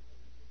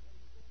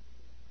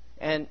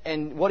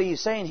 And what he is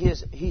saying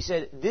is, he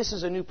said, this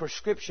is a new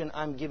prescription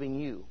I'm giving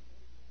you.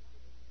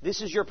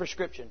 This is your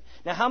prescription.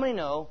 Now, how many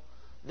know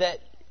that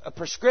a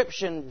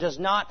prescription does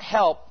not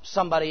help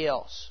somebody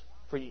else?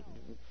 For you,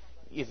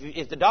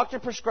 if the doctor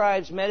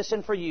prescribes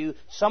medicine for you,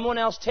 someone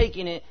else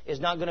taking it is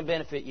not going to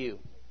benefit you.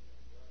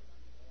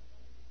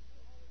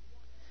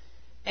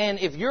 And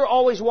if you're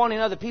always wanting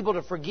other people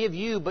to forgive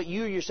you, but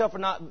you yourself are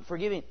not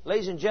forgiving,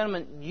 ladies and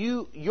gentlemen,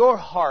 your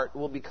heart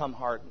will become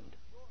hardened.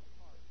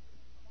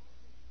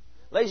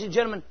 Ladies and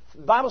gentlemen,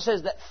 the Bible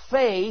says that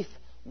faith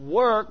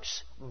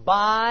works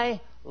by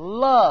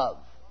love.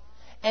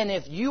 And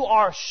if you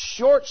are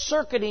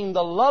short-circuiting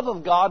the love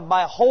of God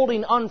by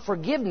holding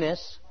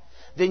unforgiveness,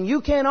 then you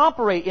can't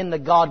operate in the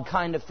God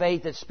kind of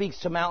faith that speaks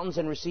to mountains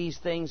and receives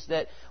things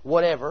that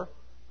whatever.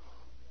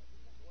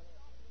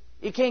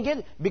 You can't get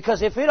it.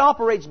 Because if it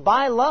operates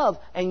by love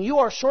and you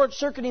are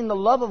short-circuiting the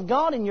love of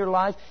God in your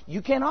life,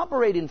 you can't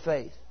operate in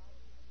faith.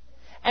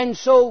 And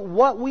so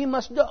what we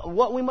must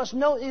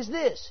know is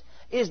this,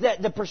 is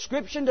that the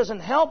prescription doesn't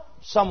help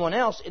someone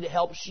else, it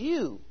helps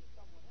you.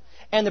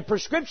 And the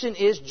prescription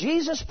is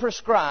Jesus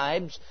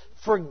prescribes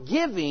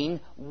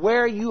forgiving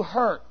where you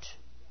hurt.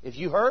 If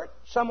you hurt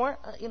somewhere,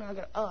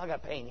 I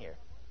got pain here.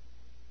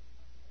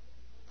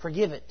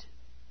 Forgive it.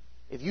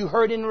 If you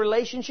hurt in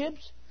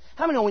relationships,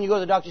 how many know when you go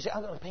to the doctor, you say,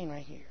 I got a pain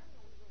right here.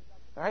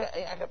 Or,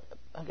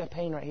 I got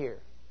pain right here.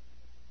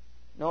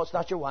 No, it's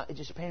not your wife. It's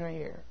just a pain right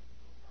here.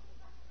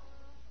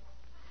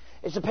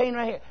 It's a pain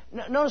right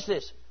here. Notice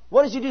this.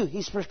 What does he do?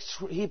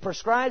 He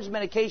prescribes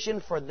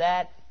medication for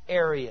that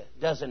area,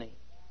 doesn't he?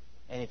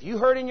 And if you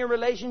hurt in your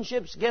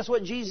relationships, guess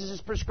what Jesus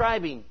is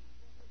prescribing?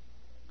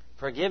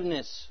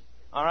 Forgiveness.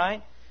 All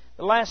right?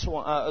 The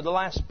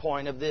last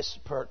point of this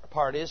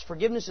part is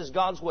forgiveness is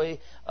God's way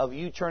of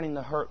you turning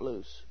the hurt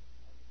loose.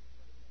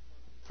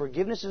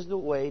 Forgiveness is the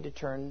way to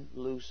turn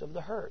loose of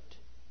the hurt.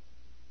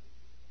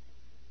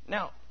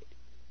 Now,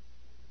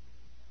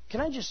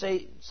 can I just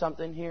say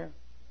something here?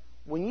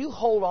 When you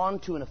hold on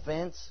to an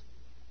offense,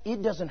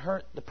 it doesn't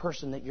hurt the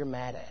person that you're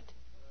mad at.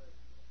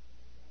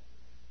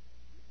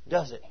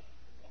 Does it?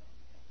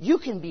 You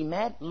can be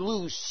mad,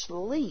 lose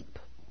sleep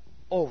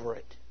over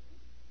it.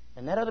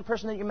 And that other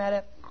person that you're mad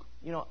at,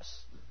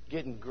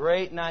 getting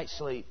great night's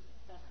sleep.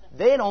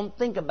 They don't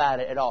think about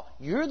it at all.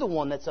 You're the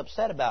one that's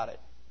upset about it.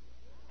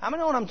 How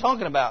many know what I'm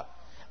talking about?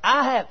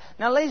 I have.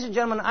 Now, ladies and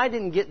gentlemen, I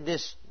didn't get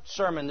this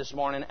sermon this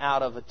morning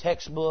out of a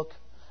textbook,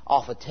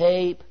 off a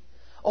tape.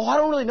 Oh, I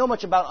don't really know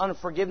much about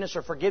unforgiveness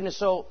or forgiveness,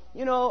 so,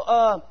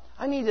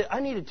 I need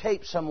a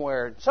tape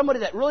somewhere. Somebody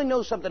that really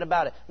knows something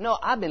about it. No,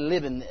 I've been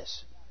living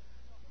this.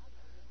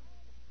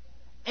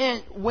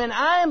 And when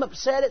I am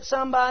upset at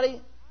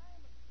somebody,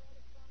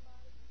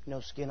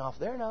 no skin off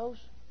their nose.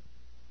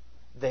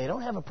 They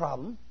don't have a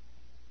problem.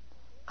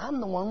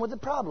 I'm the one with the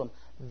problem.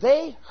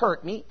 They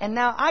hurt me, and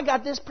now I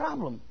got this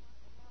problem.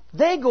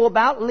 They go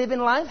about living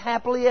life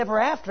happily ever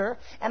after,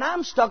 and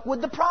I'm stuck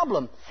with the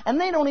problem. And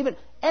they don't even,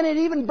 and it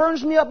even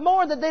burns me up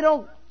more that they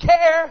don't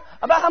care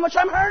about how much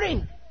I'm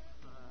hurting.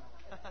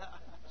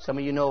 Some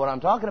of you know what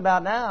I'm talking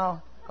about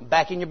now. I'm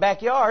back in your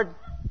backyard.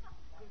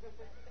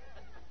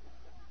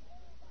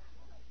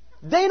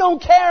 They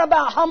don't care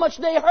about how much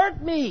they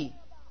hurt me.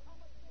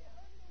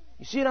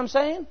 You see what I'm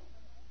saying?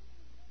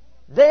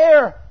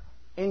 They're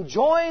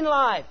enjoying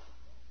life.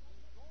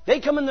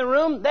 They come in the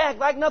room, they act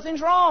like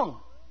nothing's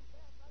wrong.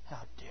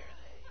 How dare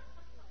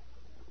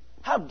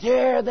they? How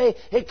dare they?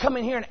 They come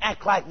in here and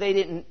act like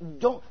they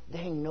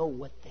know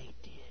what they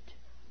did.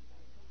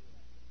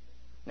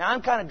 Now,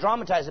 I'm kind of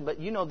dramatizing, but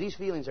these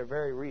feelings are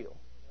very real.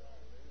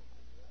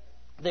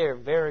 They're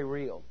very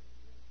real.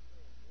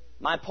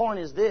 My point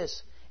is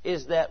this,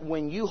 is that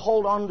when you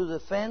hold on to the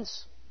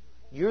fence,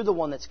 you're the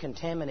one that's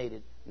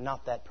contaminated,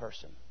 not that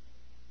person.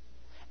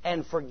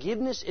 And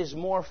forgiveness is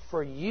more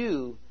for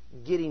you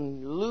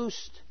getting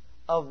loosed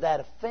of that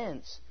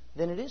offense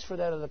than it is for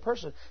that other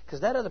person.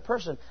 Because that other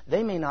person,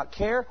 they may not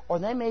care or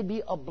they may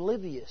be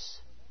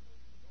oblivious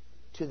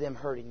to them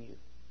hurting you.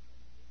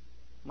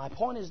 My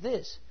point is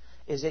this,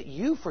 is that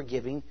you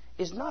forgiving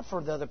is not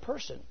for the other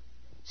person.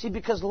 See,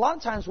 because a lot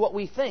of times what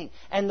we think,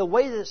 and the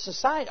way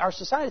that our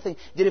society thinks,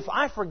 that if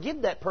I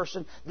forgive that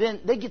person,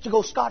 then they get to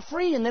go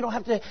scot-free, and they don't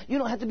have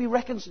to, be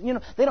reconciled,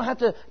 they don't have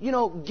to,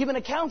 give an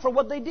account for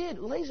what they did.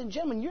 Ladies and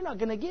gentlemen, you're not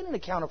going to get an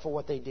account for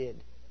what they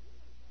did.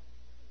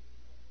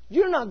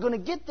 you're not going to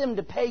get them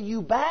to pay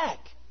you back.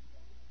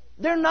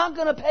 They're not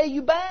going to pay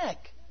you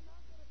back.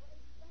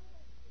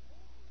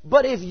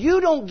 But if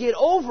you don't get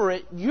over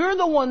it, you're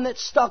the one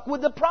that's stuck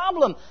with the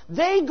problem.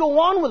 They go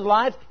on with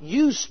life,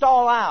 you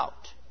stall out.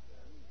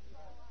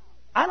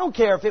 I don't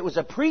care if it was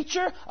a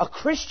preacher, a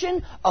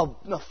Christian,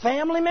 a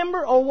family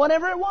member, or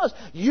whatever it was.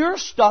 You're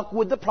stuck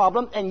with the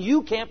problem and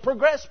you can't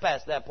progress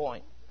past that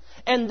point.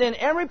 And then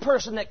every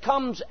person that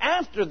comes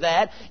after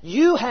that,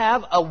 you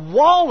have a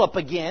wall up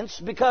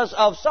against because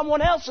of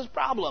someone else's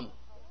problem.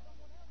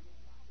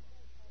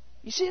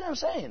 You see what I'm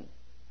saying?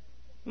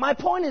 My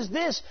point is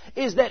this,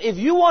 is that if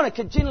you want to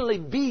continually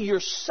be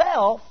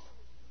yourself,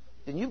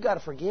 then you've got to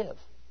forgive.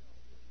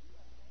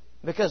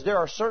 Because there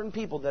are certain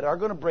people that are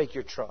going to break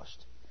your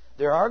trust.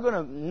 They are going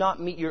to not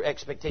meet your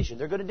expectation.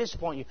 They're going to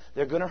disappoint you.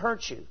 They're going to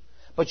hurt you.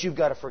 But you've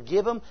got to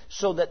forgive them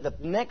so that the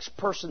next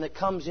person that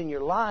comes in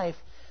your life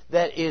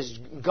that is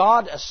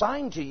God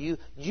assigned to you,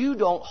 you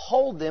don't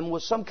hold them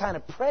with some kind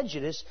of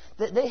prejudice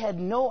that they had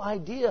no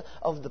idea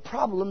of the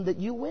problem that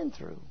you went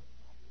through.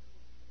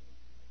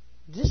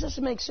 Does this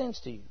make sense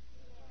to you?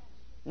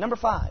 Number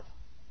 5.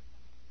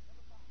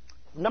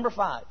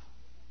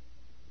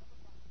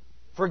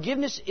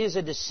 Forgiveness is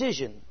a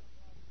decision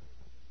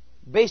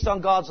based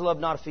on God's love,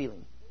 not a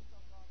feeling.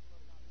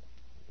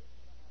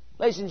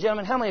 Ladies and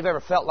gentlemen, how many have ever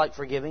felt like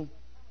forgiving?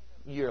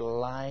 You're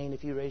lying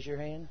if you raise your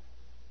hand.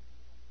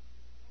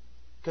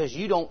 Because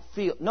you don't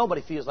feel,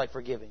 nobody feels like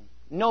forgiving.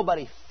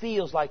 Nobody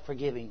feels like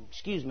forgiving.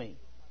 Excuse me.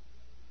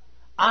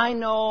 I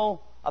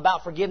know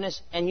about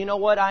forgiveness, and you know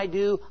what I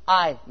do?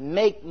 I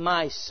make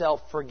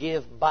myself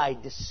forgive by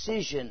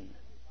decision.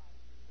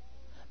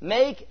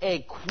 Make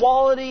a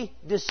quality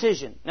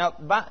decision. Now,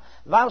 the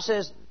Bible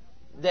says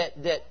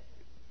that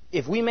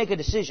if we make a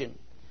decision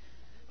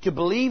to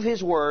believe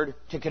His Word,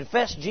 to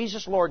confess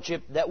Jesus'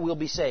 Lordship, that we'll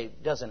be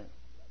saved, doesn't it?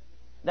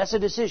 That's a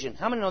decision.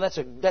 How many know that's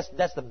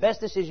the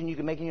best decision you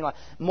can make in your life?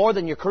 More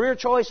than your career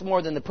choice,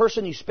 more than the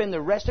person you spend the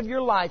rest of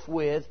your life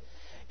with.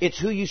 It's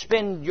who you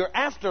spend your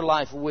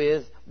afterlife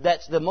with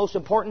that's the most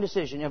important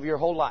decision of your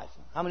whole life.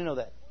 How many know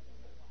that?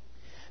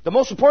 The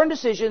most important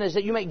decision is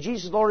that you make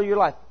Jesus Lord of your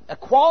life. A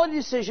quality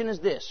decision is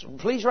this.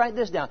 Please write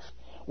this down.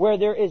 Where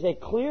there is a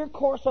clear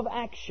course of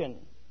action.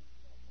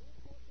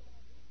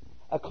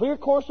 A clear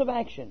course of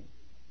action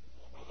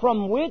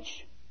from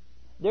which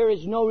there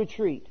is no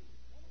retreat.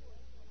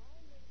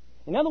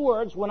 In other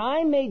words, when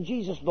I made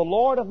Jesus the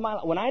Lord of my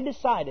life, when I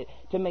decided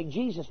to make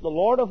Jesus the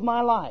Lord of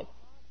my life,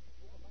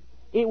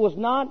 it was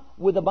not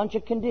with a bunch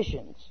of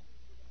conditions.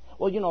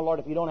 Well, you know, Lord,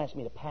 if you don't ask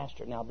me to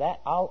pastor, now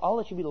that I'll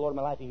let you be the Lord of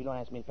my life if you don't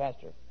ask me to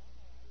pastor.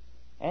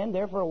 And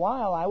there for a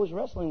while I was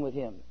wrestling with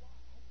Him.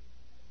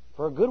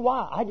 For a good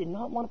while I did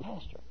not want to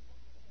pastor.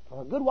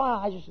 For a good while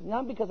I just,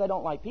 not because I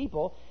don't like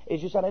people,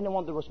 it's just that I didn't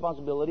want the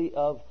responsibility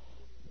of,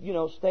 you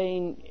know,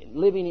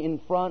 living in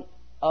front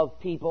of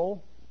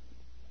people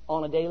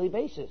on a daily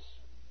basis.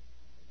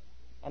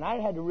 And I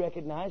had to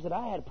recognize that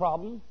I had a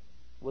problem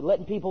with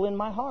letting people in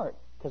my heart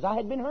because I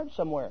had been hurt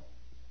somewhere.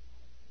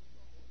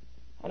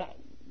 And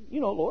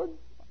Lord,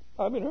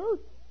 I've been hurt.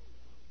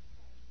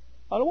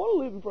 I don't want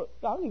to live in front.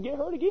 I can get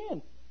hurt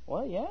again.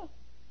 Well, yeah,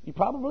 you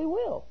probably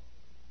will.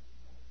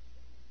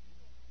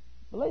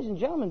 But ladies and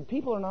gentlemen,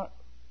 people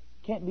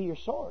can't be your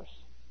source.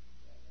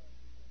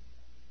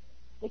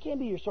 They can't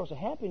be your source of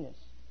happiness.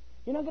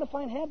 You're not going to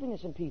find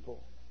happiness in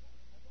people.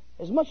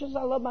 As much as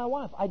I love my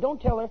wife, I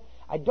don't tell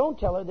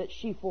her that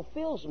she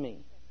fulfills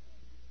me.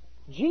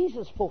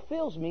 Jesus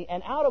fulfills me,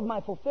 and out of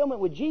my fulfillment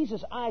with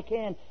Jesus, I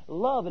can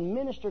love and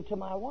minister to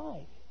my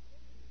wife.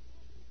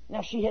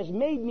 Now, she has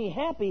made me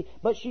happy,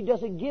 but she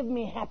doesn't give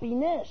me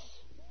happiness.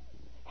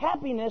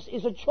 Happiness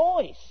is a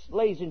choice,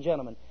 ladies and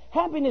gentlemen.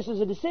 Happiness is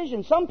a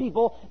decision. Some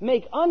people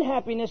make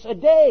unhappiness a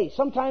day.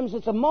 Sometimes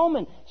it's a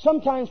moment.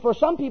 Sometimes for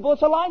some people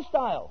it's a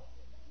lifestyle.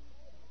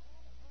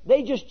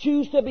 They just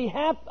choose to be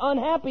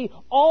unhappy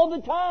all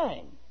the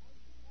time.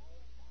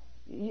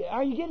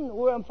 Are you getting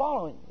where I'm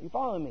following? Are you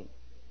following me?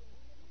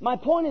 My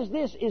point is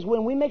this, is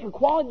when we make a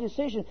quality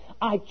decision,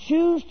 I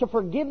choose to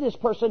forgive this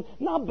person,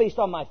 not based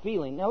on my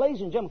feeling. Now,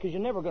 ladies and gentlemen, because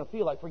you're never going to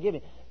feel like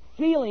forgiving.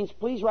 Feelings,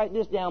 please write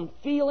this down.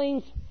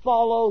 Feelings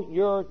follow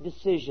your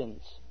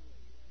decisions.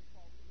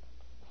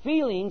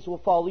 Feelings will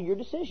follow your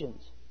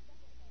decisions.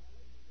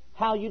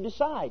 How you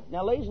decide.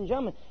 Now, ladies and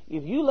gentlemen,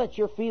 if you let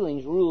your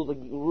feelings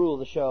rule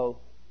the show,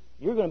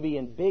 you're going to be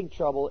in big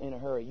trouble in a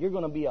hurry. You're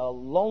going to be a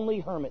lonely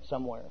hermit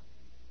somewhere.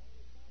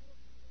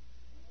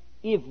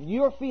 If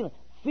your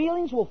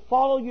feelings will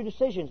follow your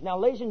decisions. Now,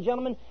 ladies and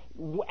gentlemen,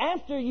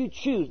 after you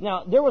choose.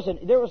 Now, there was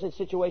a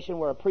situation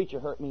where a preacher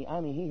hurt me.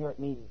 I mean, he hurt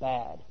me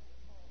bad.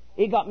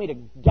 It got me to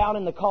doubt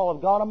in the call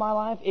of God in my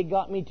life. It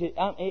got me to.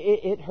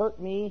 It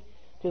hurt me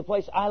to the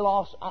place I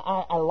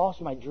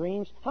lost my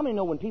dreams. How many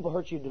know when people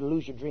hurt you to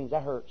lose your dreams?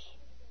 That hurts.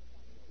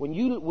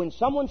 When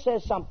someone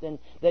says something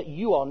that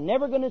you are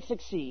never going to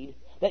succeed,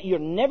 that you're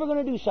never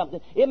going to do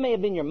something, it may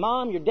have been your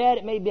mom, your dad,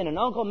 it may have been an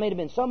uncle, it may have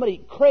been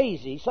somebody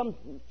crazy, some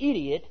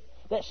idiot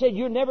that said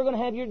you're never going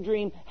to have your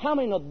dream. How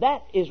many know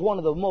that is one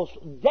of the most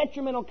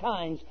detrimental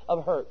kinds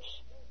of hurts?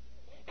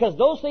 Because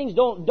those things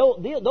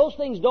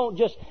don't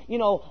just,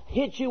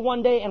 hit you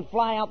one day and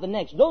fly out the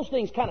next. Those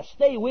things kind of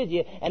stay with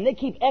you, and they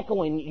keep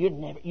echoing. You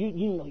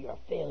know you're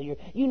a failure.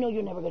 You know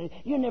you're never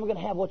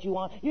gonna have what you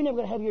want. You're never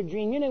gonna have your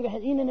dream. You're never gonna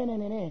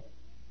have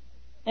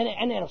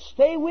and it'll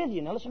stay with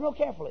you. Now listen real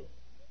carefully.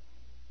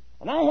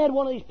 And I had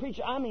one of these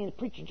preachers. The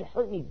preacher just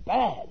hurt me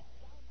bad,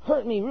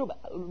 hurt me real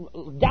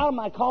bad. Down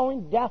my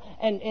calling, down,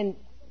 and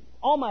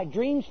all my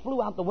dreams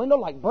flew out the window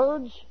like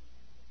birds.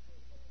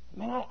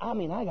 Man,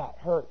 I got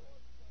hurt.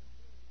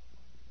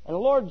 And the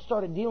Lord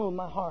started dealing with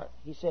my heart.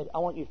 He said, I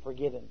want you to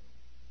forgive him.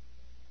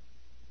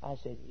 I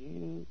said,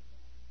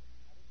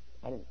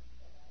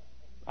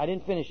 I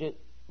didn't finish it,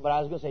 but I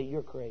was going to say,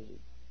 you're crazy.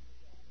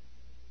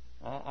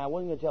 I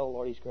wasn't going to tell the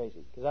Lord he's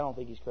crazy, because I don't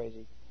think he's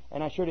crazy.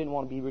 And I sure didn't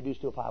want to be reduced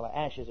to a pile of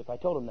ashes if I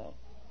told him that.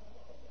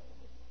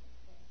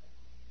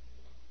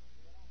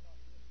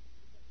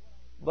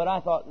 But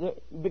I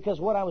thought, because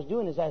what I was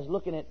doing is I was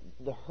looking at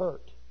the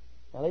hurt.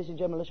 Now, ladies and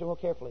gentlemen, listen real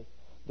carefully.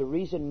 The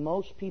reason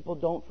most people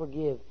don't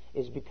forgive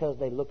is because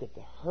they look at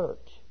the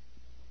hurt,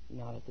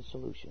 not at the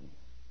solution.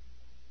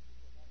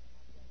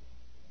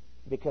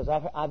 Because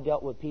I've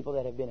dealt with people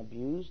that have been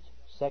abused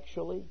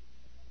sexually.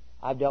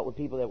 I've dealt with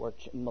people that were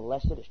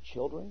molested as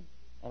children.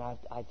 And I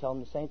tell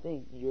them the same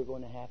thing. You're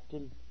going to have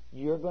to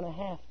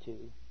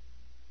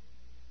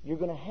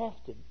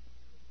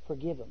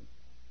forgive them.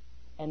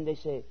 And they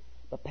say,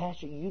 but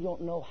Pastor, you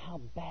don't know how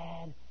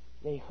bad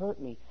they hurt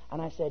me. And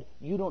I said,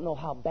 you don't know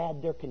how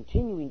bad they're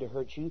continuing to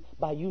hurt you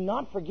by you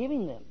not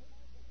forgiving them.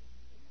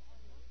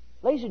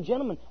 Ladies and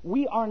gentlemen,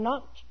 we are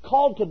not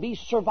called to be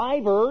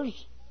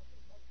survivors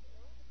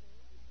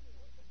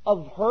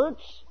of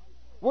hurts.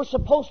 We're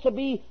supposed to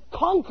be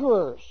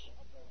conquerors,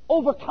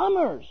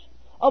 overcomers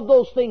of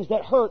those things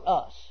that hurt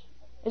us.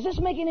 Is this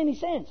making any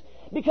sense?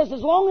 Because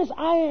as long as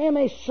I am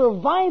a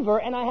survivor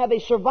and I have a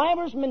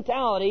survivor's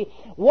mentality,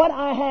 what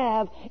I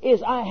have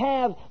is I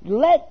have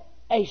let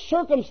a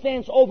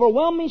circumstance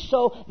overwhelm me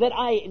so that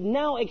I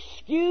now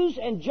excuse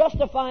and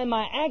justify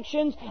my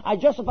actions. I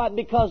justify it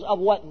because of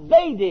what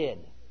they did.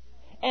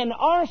 And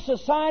our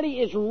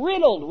society is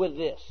riddled with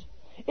this.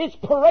 It's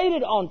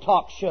paraded on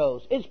talk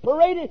shows. It's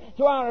paraded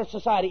throughout our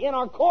society. In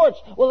our courts,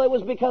 well, it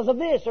was because of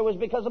this. It was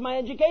because of my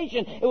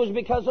education. It was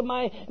because of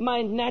my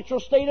natural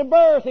state of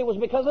birth. It was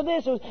because of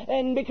this.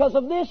 And because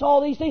of this,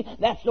 all these things.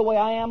 That's the way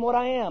I am what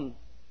I am.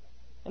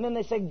 And then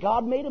they say,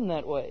 God made him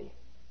that way.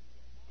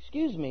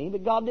 Excuse me,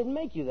 but God didn't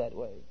make you that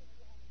way.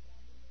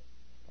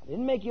 God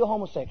didn't make you a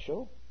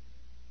homosexual.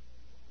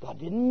 God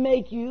didn't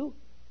make you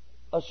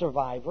a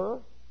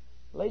survivor.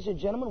 Ladies and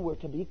gentlemen, we're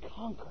to be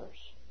conquerors.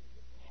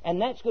 And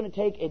that's going to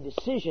take a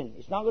decision.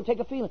 It's not going to take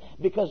a feeling,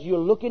 because you're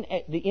looking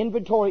at the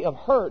inventory of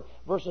hurt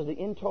versus the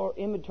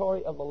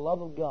inventory of the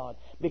love of God.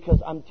 Because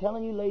I'm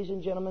telling you, ladies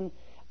and gentlemen,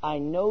 I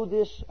know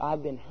this.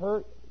 I've been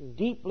hurt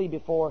deeply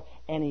before,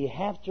 and you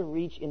have to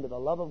reach into the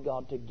love of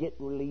God to get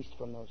released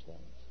from those things.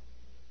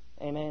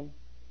 Amen.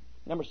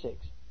 Number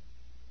six,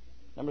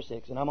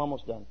 and I'm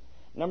almost done.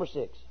 Number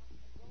 6.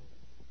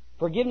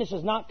 Forgiveness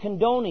is not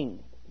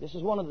condoning. This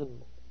is one of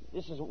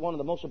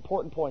the most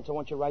important points. I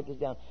want you to write this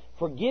down.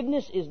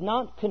 Forgiveness is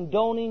not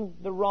condoning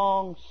the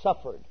wrong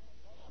suffered,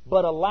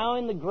 but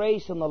allowing the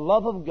grace and the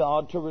love of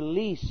God to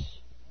release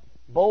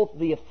both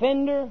the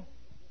offender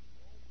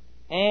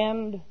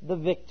and the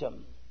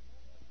victim.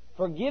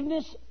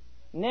 Forgiveness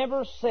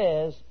never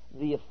says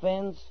the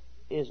offense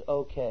is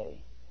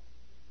okay.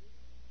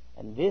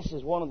 And this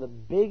is one of the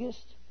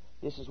biggest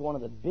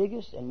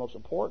and most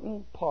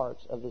important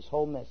parts of this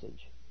whole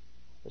message.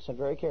 Listen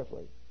very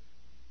carefully.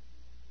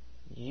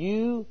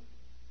 You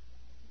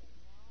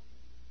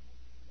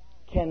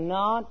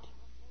cannot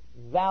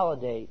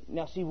validate.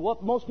 Now, see,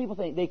 what most people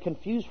think, they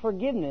confuse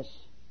forgiveness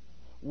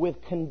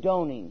with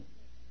condoning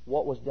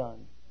what was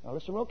done. Now,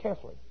 listen real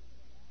carefully.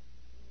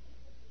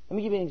 Let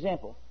me give you an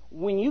example.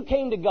 When you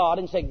came to God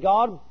and said,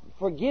 God,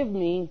 forgive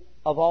me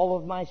of all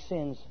of my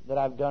sins that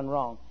I've done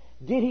wrong,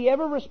 did He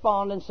ever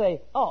respond and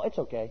say, oh, it's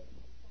okay?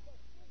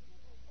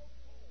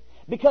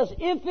 Because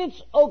if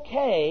it's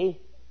okay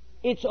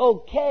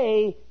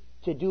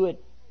to do it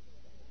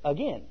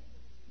again,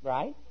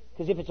 right?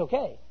 Because if it's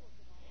okay.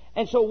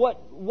 And so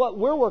what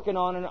we're working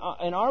on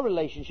in our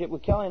relationship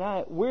with Kelly and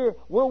I, we're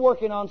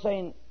working on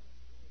saying,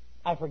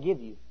 I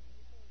forgive you.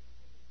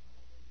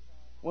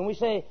 When we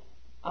say,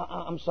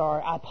 I'm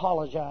sorry, I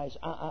apologize,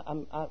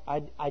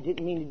 I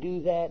didn't mean to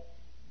do that,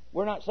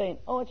 we're not saying,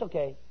 oh, it's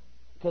okay.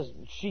 Because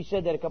she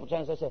said that a couple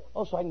times. I said,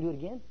 oh, so I can do it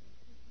again?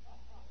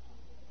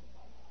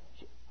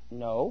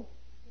 No.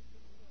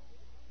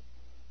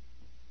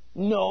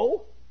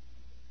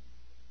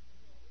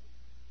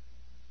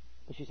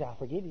 But she said, I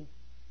forgive you.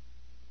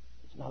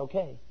 It's not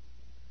okay,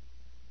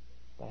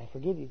 but I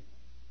forgive you.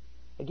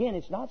 Again,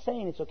 it's not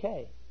saying it's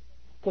okay.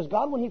 Because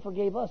God, when He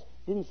forgave us,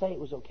 didn't say it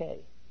was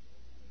okay.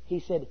 He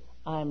said,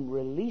 I'm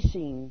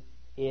releasing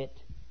it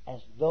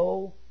as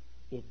though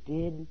it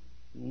did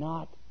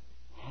not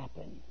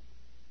happen.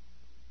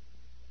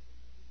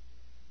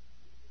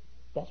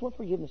 That's what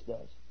forgiveness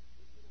does.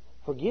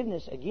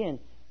 Forgiveness, again,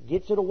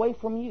 gets it away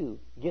from you,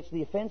 gets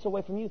the offense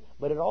away from you,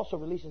 but it also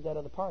releases that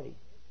other party.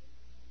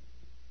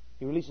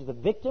 It releases the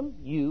victim,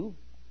 you,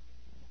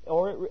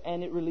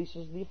 and it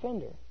releases the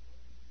offender.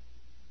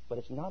 But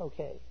it's not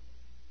okay.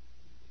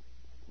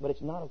 But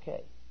it's not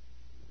okay.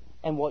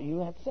 And what you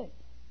have to say,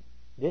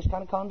 this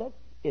kind of conduct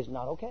is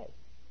not okay.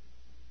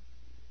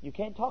 You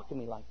can't talk to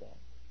me like that.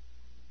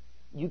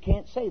 You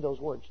can't say those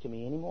words to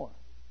me anymore.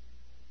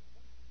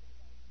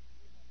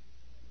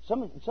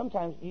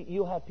 Sometimes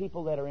you'll have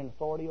people that are in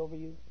authority over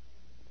you.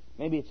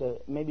 Maybe it's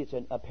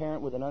a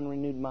parent with an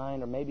unrenewed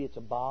mind, or maybe it's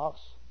a boss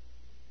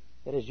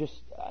that is just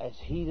as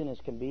heathen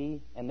as can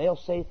be, and they'll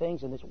say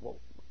things, and this, well,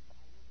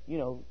 you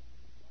know,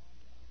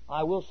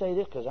 I will say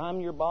this because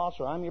I'm your boss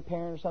or I'm your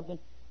parent or something.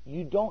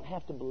 You don't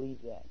have to believe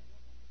that.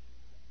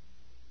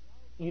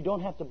 You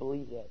don't have to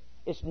believe that.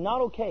 It's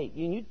not okay.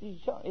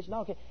 It's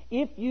not okay.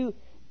 If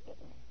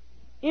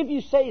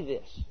you say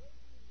this,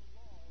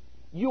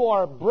 you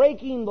are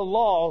breaking the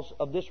laws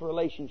of this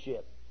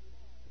relationship.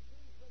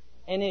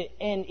 And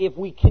if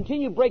we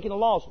continue breaking the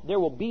laws, there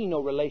will be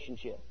no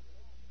relationship.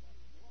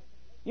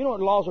 You know what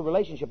the laws of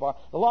relationship are?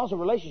 The laws of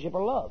relationship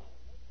are love.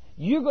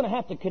 You're going to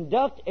have to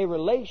conduct a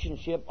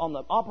relationship on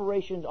the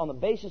operations, on the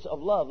basis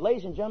of love.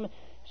 Ladies and gentlemen,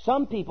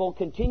 some people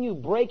continue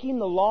breaking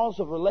the laws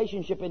of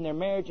relationship in their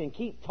marriage and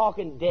keep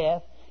talking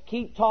death,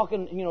 keep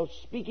talking,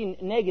 speaking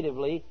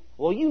negatively.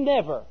 Well, you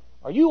never,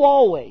 or you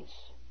always.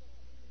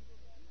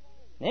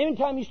 And every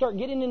time you start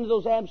getting into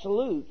those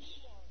absolutes,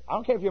 I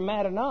don't care if you're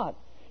mad or not,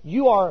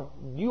 you are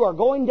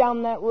going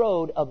down that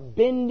road of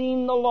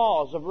bending the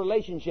laws of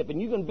relationship.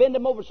 And you can bend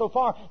them over so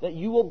far that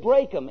you will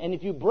break them. And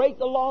if you break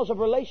the laws of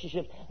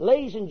relationships,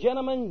 ladies and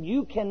gentlemen,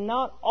 you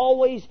cannot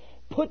always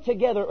put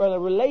together a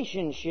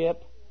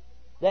relationship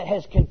that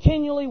has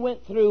continually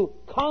went through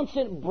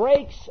constant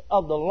breaks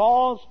of the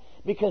laws,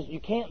 because you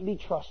can't be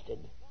trusted.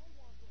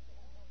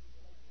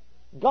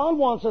 God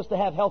wants us to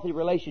have healthy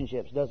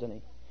relationships, doesn't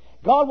He?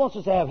 God wants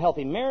us to have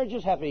healthy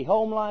marriages, happy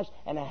home lives,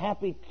 and a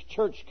happy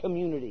church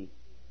community.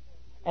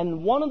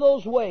 And one of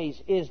those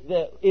ways is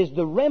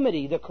the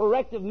remedy, the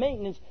corrective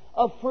maintenance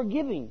of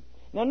forgiving.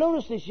 Now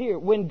notice this here.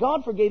 When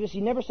God forgave us, He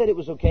never said it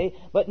was okay.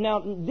 But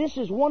now this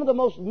is one of the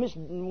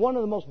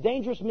most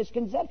dangerous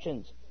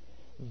misconceptions.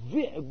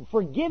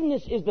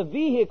 Forgiveness is the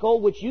vehicle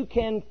which you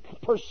can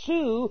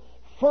pursue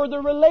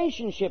further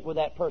relationship with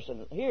that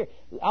person. Here,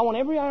 I want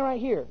every eye right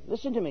here.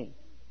 Listen to me.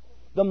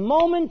 The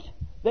moment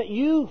that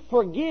you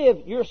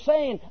forgive, you're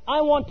saying,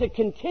 I want to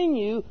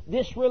continue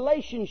this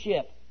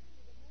relationship.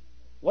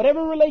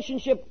 Whatever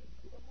relationship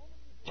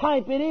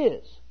type it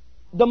is.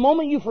 The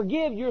moment you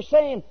forgive, you're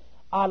saying,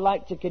 I'd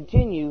like to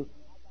continue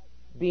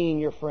being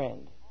your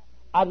friend.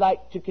 I'd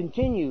like to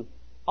continue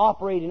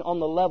operating on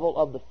the level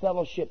of the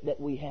fellowship that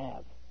we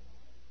have.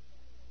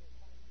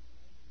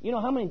 You know,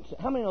 how many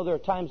know there are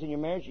times in your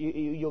marriage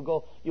you'll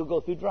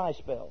go through dry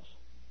spells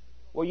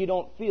where you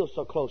don't feel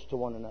so close to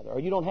one another, or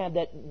you don't have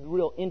that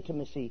real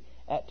intimacy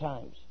at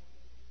times.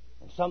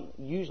 And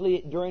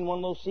usually during one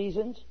of those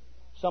seasons,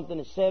 something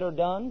is said or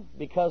done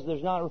because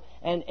there's not,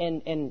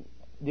 and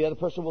the other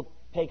person will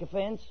take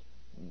offense,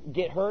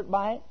 get hurt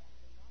by it.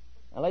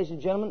 And ladies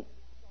and gentlemen,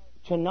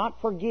 to not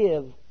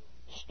forgive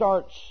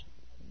starts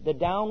the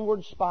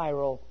downward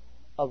spiral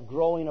of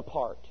growing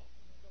apart.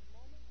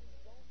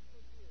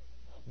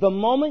 The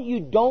moment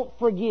you don't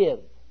forgive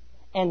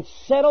and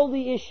settle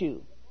the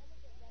issue,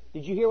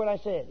 did you hear what I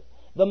said?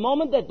 The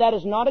moment that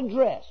is not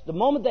addressed, the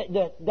moment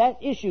that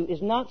issue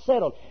is not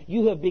settled,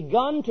 you have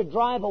begun to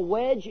drive a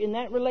wedge in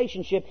that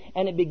relationship,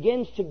 and it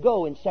begins to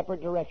go in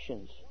separate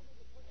directions.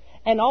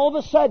 And all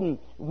of a sudden,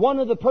 one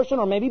of the person,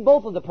 or maybe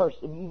both of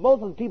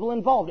the people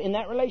involved in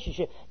that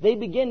relationship, they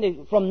begin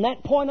to, from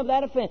that point of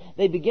that offense,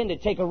 they begin to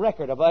take a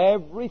record of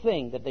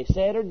everything that they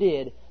said or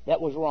did that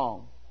was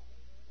wrong.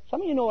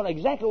 Some of you know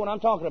exactly what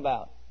I'm talking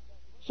about.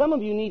 Some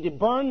of you need to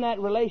burn that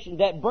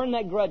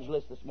grudge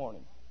list this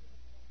morning.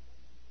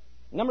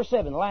 Number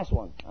 7, the last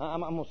one.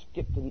 I'm going to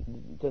skip to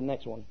the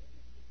next one.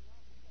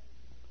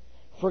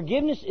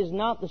 Forgiveness is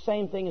not the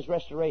same thing as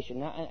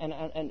restoration. Now,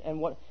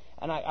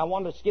 I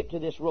wanted to skip to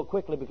this real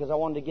quickly because I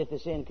wanted to get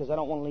this in because I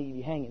don't want to leave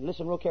you hanging.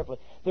 Listen real carefully.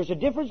 There's a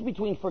difference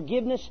between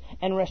forgiveness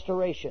and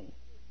restoration.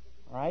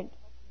 All right?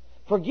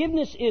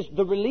 Forgiveness is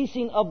the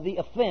releasing of the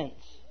offense.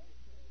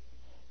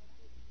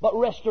 But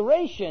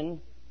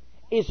restoration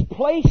is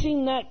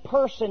placing that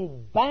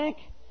person back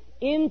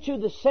into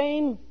the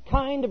same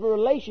kind of a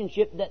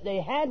relationship that they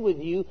had with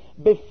you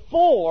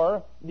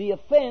before the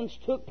offense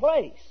took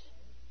place.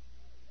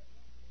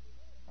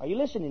 Are you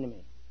listening to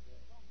me?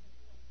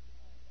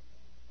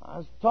 I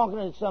was talking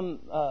to some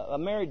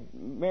married.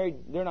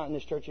 They're not in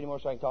this church anymore,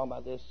 so I can talk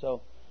about this.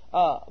 So,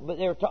 but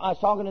I was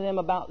talking to them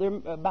about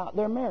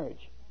their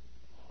marriage.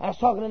 I was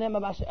talking to them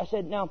about. I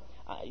said, now,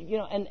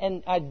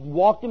 and I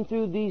walked them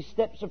through these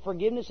steps of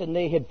forgiveness, and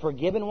they had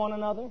forgiven one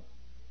another,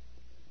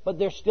 but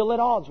they're still at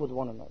odds with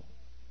one another,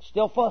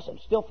 still fussing,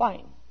 still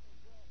fighting.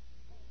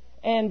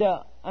 And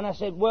I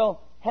said,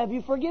 well, have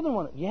you forgiven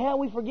one another? Yeah,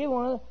 we forgive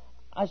one another.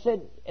 I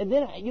said, and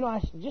then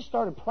I just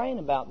started praying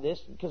about this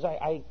because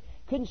I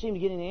couldn't seem to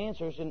get any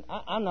answers. And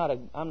I'm not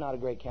a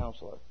great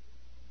counselor.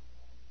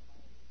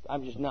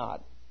 I'm just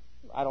not.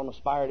 I don't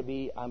aspire to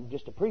be. I'm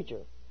just a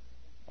preacher.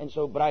 And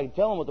so, but I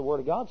tell them what the Word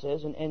of God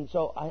says. And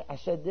so I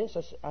said this.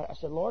 I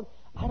said, Lord,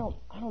 I don't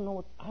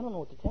know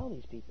what to tell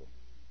these people.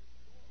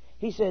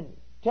 He said,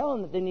 tell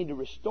them that they need to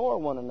restore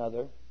one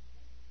another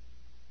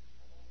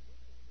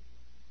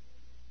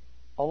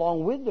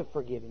along with the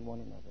forgiving one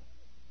another.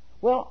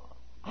 Well,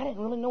 I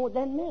didn't really know what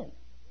that meant,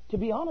 to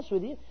be honest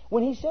with you.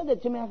 When he said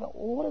that to me, I thought,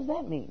 well, what does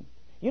that mean?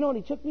 You know what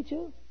he took me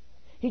to?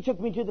 He took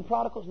me to the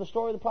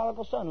story of the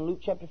prodigal son in Luke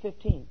chapter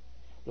 15.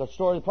 The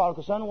story of the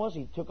prodigal son was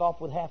he took off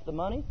with half the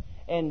money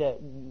and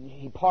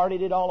he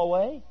partied it all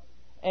away.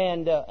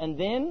 And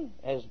then,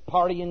 as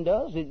partying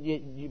does,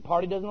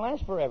 party doesn't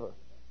last forever.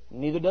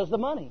 Neither does the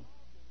money.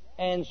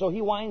 And so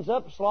he winds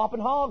up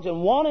slopping hogs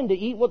and wanting to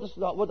eat what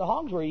the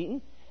hogs were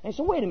eating. And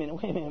so, wait a minute.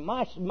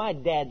 My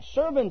dad's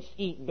servants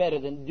do better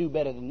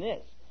than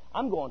this.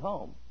 I'm going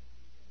home.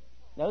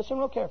 Now listen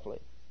real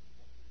carefully.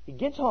 He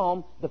gets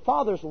home. The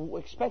father's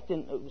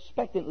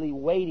expectantly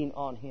waiting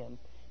on him.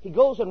 He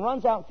goes and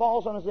runs out,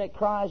 falls on his neck,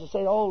 cries, and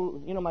says,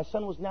 "Oh, my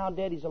son was now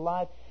dead. He's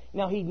alive."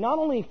 Now he not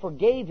only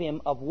forgave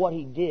him of what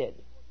he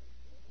did,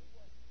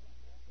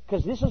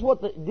 because this is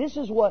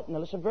what. Now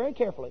listen very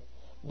carefully.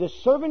 The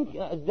servant,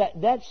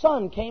 that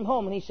son came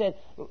home and he said,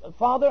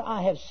 "Father,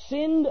 I have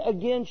sinned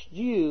against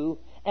you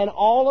and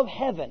all of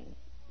heaven.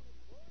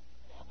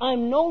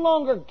 I'm no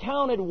longer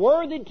counted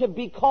worthy to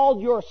be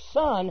called your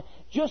son.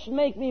 Just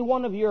make me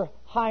one of your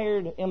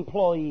hired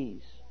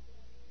employees.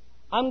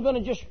 I'm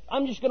just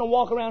going to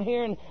walk around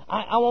here and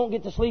I won't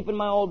get to sleep in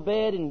my old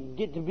bed and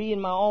get to be in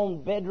my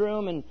own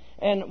bedroom and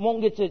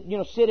won't get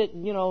to, sit at,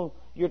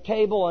 your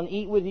table and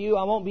eat with you.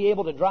 I won't be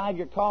able to drive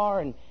your car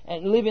and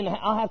live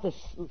I'll have to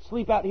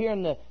sleep out here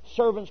in the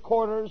servants'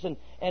 quarters and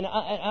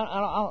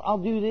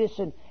I'll do this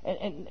and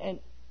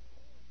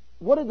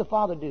what did the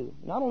father do?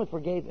 Not only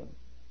forgave him,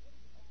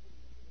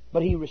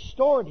 but he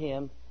restored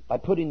him by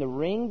putting the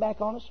ring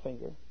back on his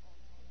finger.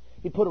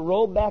 He put a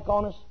robe back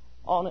on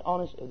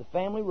the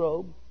family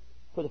robe,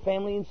 put the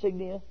family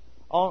insignia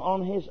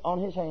on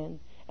his hand,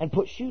 and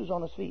put shoes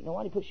on his feet. Now,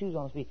 why did he put shoes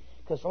on his feet?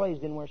 Because slaves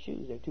didn't wear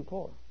shoes; they're too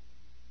poor.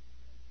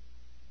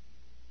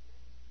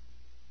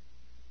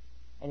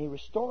 And he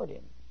restored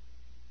him.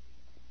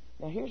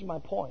 Now, here's my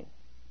point.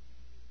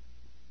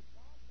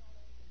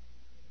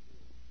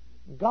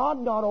 God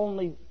not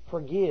only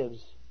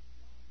forgives,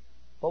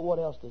 but what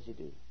else does He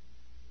do?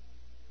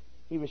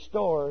 He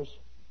restores,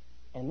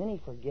 and then He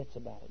forgets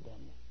about it, doesn't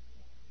He?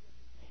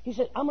 He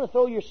said, I'm going to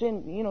throw your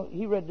sin,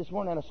 he read this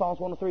morning out of Psalms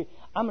 103,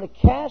 I'm going to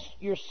cast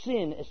your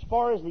sin as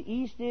far as the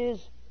east is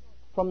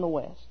from the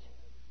west.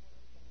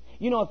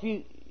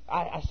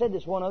 I said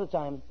this one other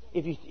time,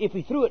 if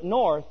we threw it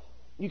north,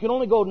 you can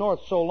only go north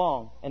so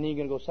long, and then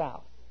you're going to go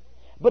south.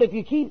 But if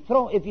you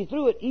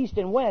threw it east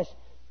and west,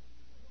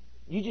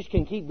 you just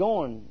can keep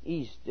going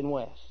east and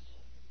west.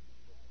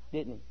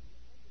 Didn't He?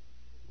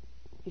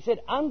 He said,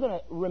 I'm going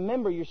to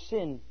remember your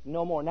sin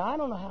no more. Now, I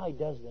don't know how He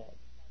does that.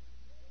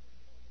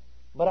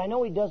 But I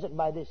know He does it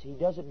by this. He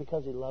does it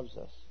because He loves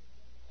us.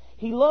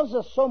 He loves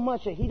us so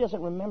much that He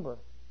doesn't remember.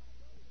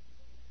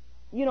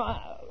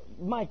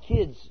 My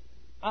kids,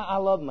 I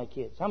love my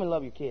kids. How many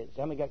love your kids?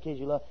 How many got kids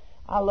you love?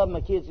 I love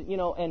my kids, and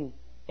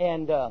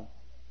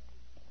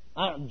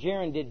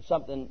Jaron did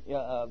something,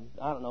 I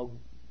don't know,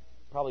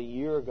 probably a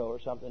year ago or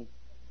something.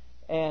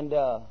 And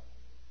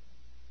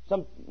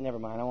never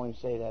mind, I won't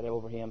even say that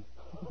over him.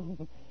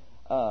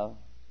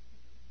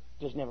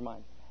 Just never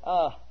mind.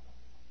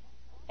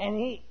 And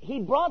he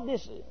brought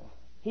this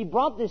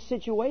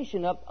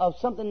situation up of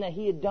something that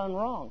he had done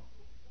wrong.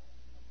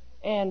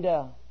 And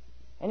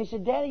he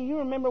said, "Daddy, you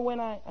remember when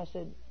I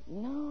said,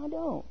 "No, I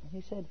don't."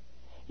 He said,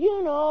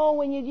 when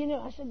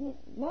I said,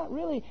 "Not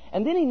really."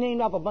 And then he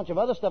named off a bunch of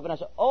other stuff, and I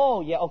said,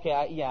 "Oh, yeah, okay,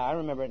 I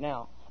remember it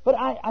now." But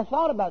I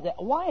thought about that.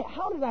 Why?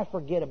 How did I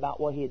forget about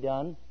what he had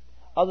done,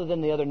 other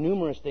than the other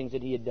numerous things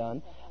that he had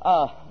done?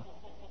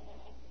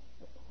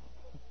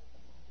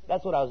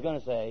 That's what I was going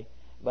to say,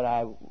 but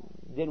I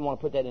didn't want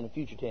to put that in the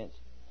future tense.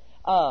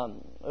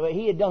 But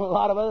he had done a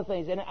lot of other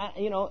things, and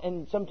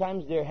and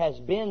sometimes there has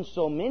been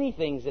so many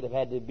things that have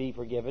had to be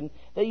forgiven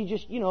that you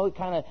just, it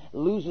kind of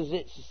loses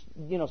its,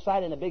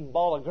 sight in a big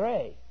ball of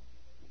gray.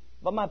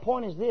 But my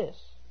point is this: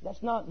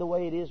 that's not the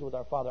way it is with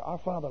our Father. Our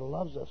Father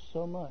loves us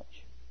so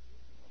much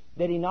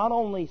that He not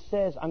only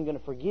says, "I'm going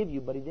to forgive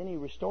you," but then He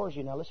restores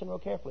you. Now listen real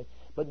carefully.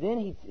 But then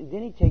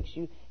He takes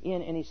you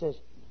in and He says,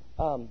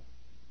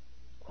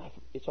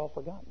 "It's all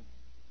forgotten."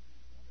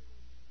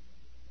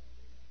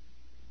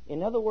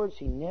 In other words,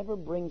 He never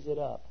brings it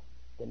up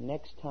the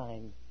next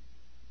time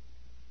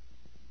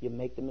you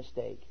make the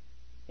mistake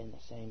in the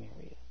same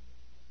area.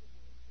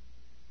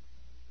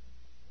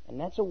 And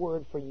that's a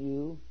word for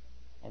you,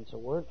 and it's a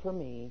word for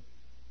me,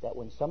 that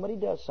when somebody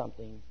does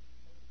something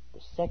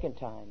the second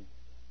time,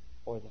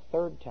 or the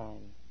third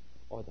time,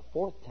 or the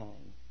fourth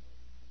time,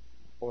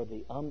 or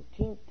the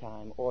umpteenth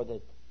time, or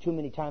the too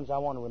many times I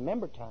want to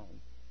remember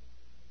time,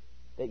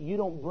 that you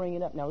don't bring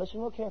it up. Now listen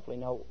real carefully.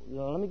 Now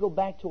let me go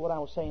back to what I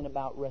was saying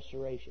about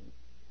restoration.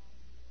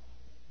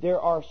 There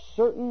are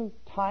certain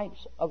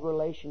types of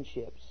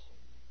relationships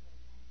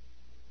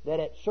that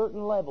at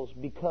certain levels,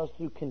 because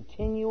through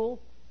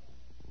continual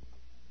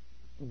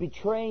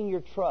betraying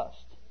your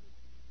trust,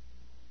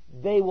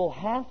 they will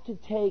have to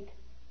take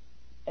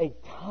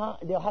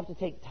they'll have to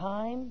take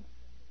time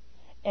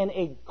and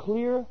a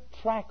clear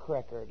track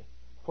record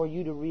for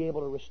you to be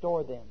able to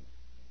restore them.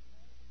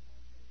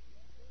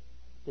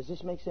 Does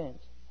this make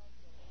sense?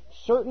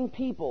 Certain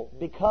people,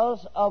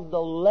 because of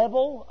the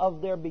level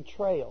of their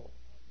betrayal,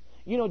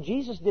 you know,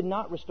 Jesus did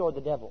not restore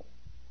the devil.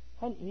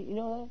 You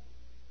know that?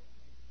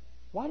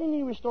 Why didn't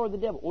He restore the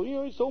devil? Well, you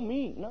know, he's so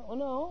mean.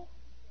 No.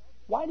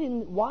 Why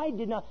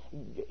did not?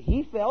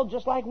 He fell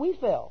just like we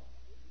fell.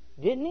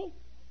 Didn't he?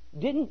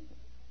 Didn't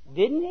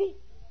he?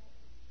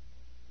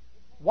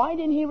 Why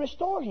didn't He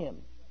restore him?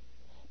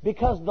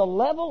 Because the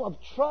level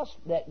of trust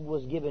that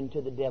was given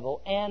to the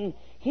devil, and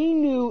he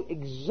knew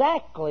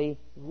exactly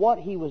what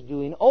he was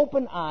doing,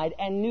 open-eyed,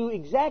 and knew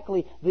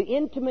exactly the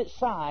intimate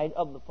side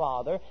of the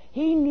Father.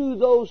 He knew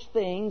those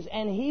things,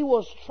 and he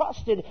was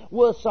trusted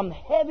with some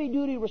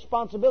heavy-duty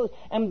responsibilities.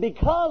 And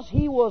because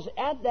he was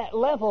at that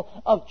level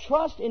of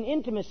trust and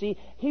intimacy,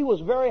 he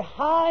was very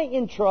high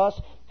in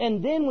trust.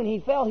 And then when he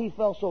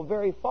fell so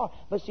very far.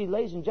 But see,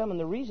 ladies and gentlemen,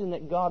 the reason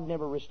that God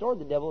never restored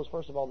the devil is,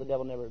 first of all, the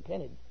devil never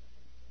repented.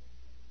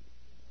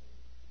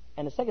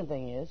 And the second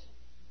thing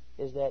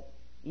is that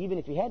even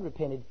if he had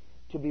repented,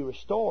 to be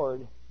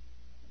restored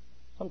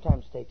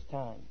sometimes takes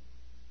time.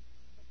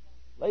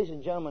 Ladies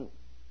and gentlemen,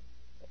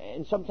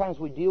 and sometimes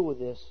we deal with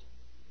this.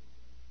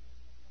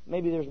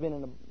 Maybe there's been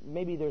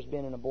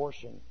an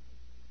abortion.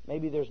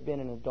 Maybe there's been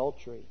an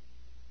adultery.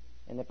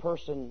 And the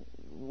person,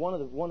 one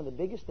of the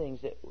biggest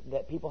things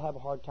that people have a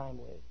hard time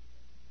with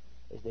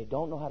is they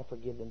don't know how to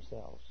forgive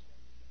themselves.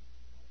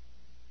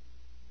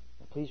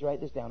 Please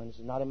write this down, and this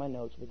is not in my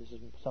notes, but this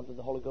is something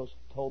the Holy Ghost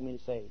told me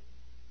to say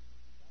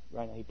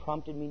right now. He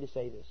prompted me to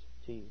say this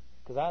to you,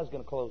 because I was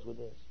going to close with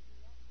this.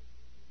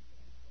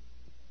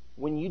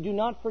 When you do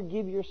not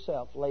forgive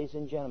yourself, ladies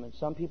and gentlemen,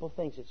 some people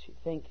think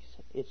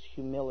it's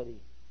humility,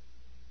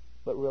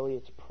 but really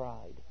it's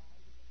pride.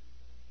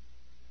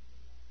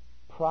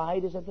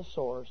 Pride is at the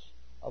source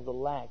of the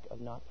lack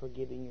of not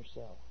forgiving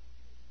yourself.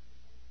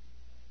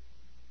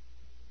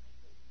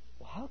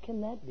 Well, how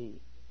can that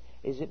be?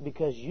 Is it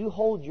because you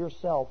hold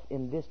yourself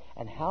in this,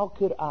 and how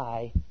could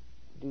I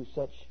do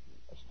such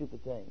a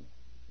stupid thing?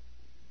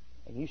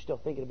 And you're still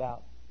thinking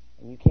about,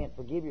 and you can't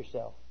forgive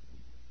yourself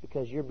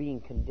because you're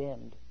being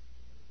condemned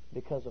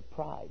because of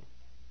pride.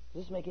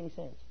 Does this make any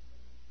sense?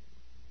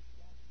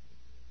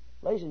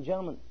 Ladies and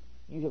gentlemen,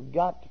 you have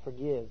got to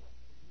forgive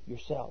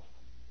yourself.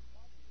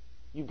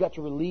 You've got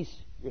to release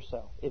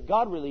yourself. If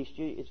God released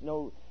you,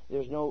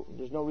 there's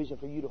no reason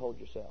for you to hold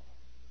yourself.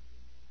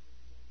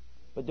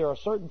 But there are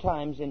certain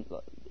times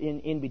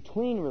in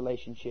between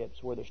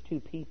relationships where there's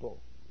two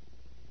people,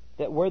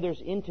 that where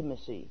there's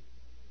intimacy,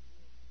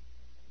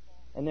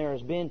 and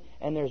there's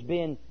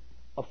been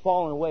a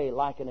falling away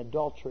like an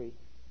adultery.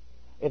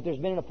 If there's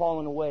been a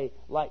falling away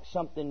like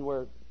something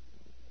where,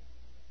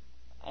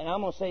 and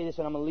I'm going to say this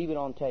and I'm going to leave it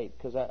on tape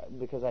because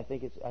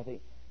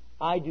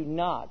I do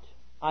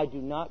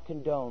not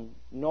condone,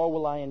 nor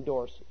will I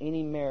endorse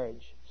any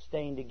marriage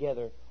staying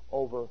together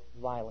over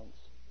violence.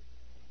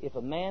 If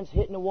a man's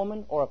hitting a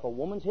woman or if a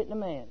woman's hitting a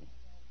man,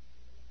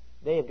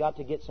 they have got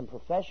to get some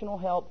professional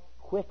help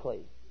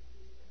quickly,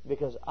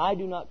 because I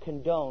do not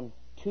condone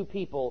two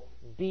people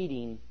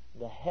beating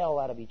the hell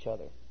out of each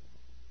other.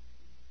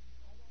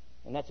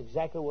 And that's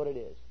exactly what it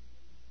is.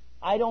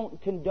 I don't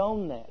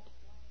condone that.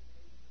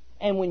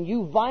 And when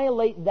you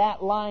violate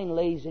that line,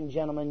 ladies and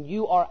gentlemen,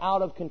 you are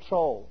out of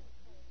control.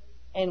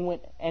 And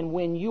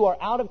when you are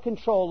out of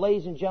control,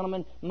 ladies and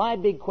gentlemen, my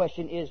big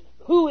question is,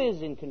 who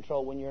is in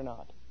control when you're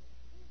not?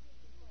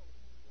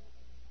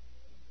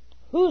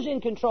 Who's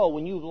in control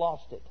when you've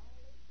lost it?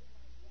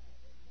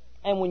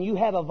 And when you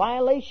have a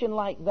violation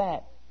like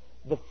that,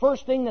 the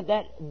first thing that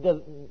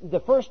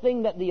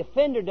the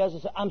offender does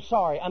is, I'm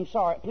sorry,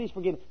 please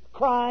forgive me.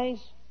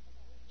 Cries,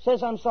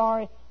 says I'm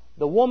sorry.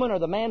 The woman or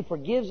the man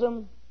forgives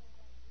them,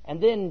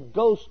 and then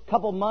goes a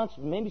couple months,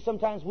 maybe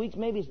sometimes weeks,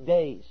 maybe it's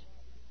days,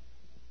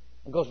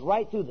 and goes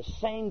right through the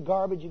same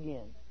garbage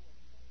again.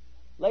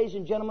 Ladies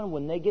and gentlemen,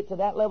 when they get to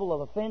that level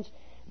of offense,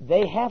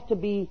 they have to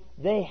be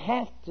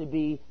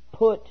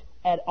put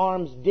at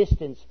arm's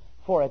distance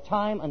for a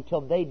time until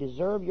they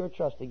deserve your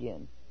trust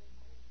again.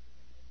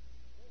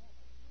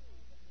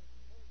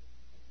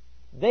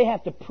 They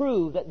have to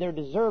prove that they're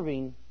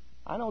deserving.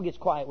 I know it gets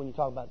quiet when you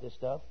talk about this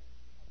stuff,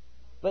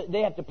 but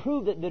they have to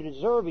prove that they're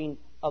deserving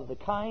of the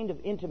kind of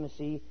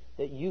intimacy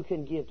that you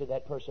can give to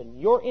that person.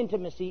 Your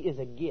intimacy is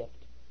a gift.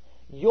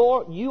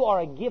 You are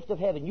a gift of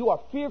heaven. You are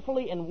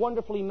fearfully and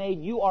wonderfully made.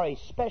 You are a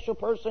special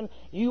person.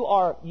 You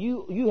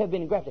have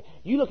been grafted.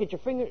 You look at your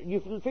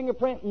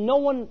fingerprint. No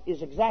one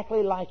is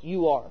exactly like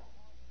you are.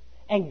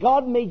 And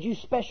God made you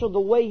special the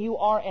way you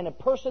are, and a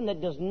person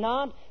that does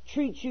not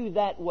treat you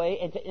that way,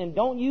 and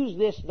don't use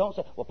this, don't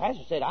say, well,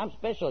 Pastor said I'm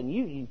special, and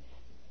you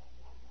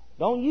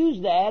don't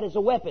use that as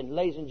a weapon,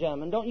 ladies and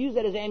gentlemen. Don't use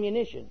that as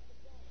ammunition.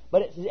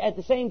 But at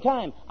the same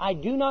time, I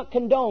do not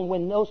condone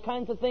when those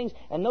kinds of things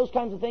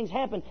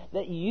happen,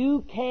 that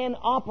you can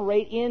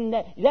operate in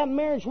that. That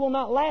marriage will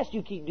not last.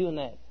 You keep doing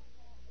that.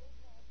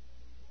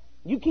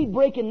 You keep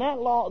breaking that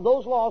law,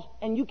 those laws,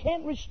 and you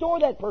can't restore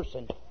that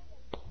person.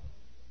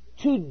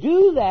 To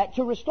do that,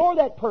 to restore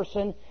that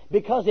person,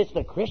 because it's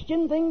the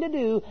Christian thing to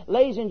do,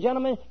 ladies and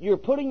gentlemen, you're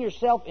putting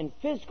yourself in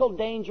physical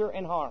danger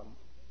and harm.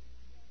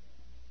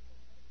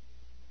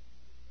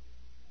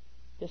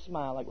 Just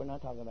smile like we're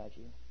not talking about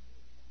you.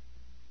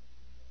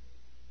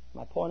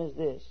 My point is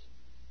this,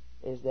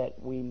 is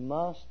that we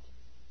must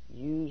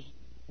use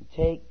and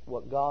take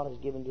what God has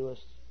given to us,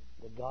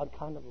 the God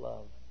kind of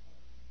love,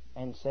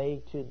 and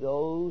say to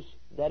those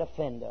that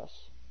offend us,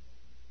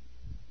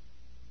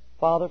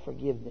 Father,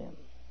 forgive them,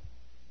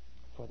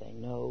 for they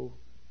know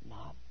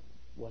not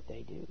what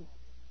they do.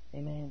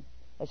 Amen.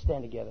 Let's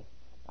stand together.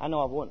 I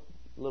know I've went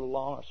a little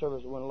long. Our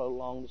service went a little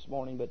long this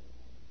morning, but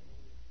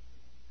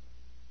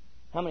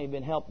how many have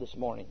been helped this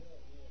morning?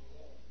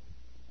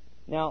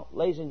 Now,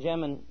 ladies and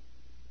gentlemen,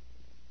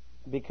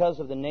 because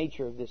of the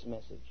nature of this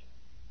message,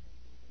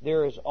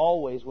 there is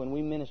always, when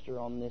we minister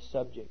on this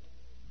subject,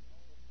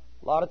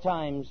 a lot of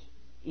times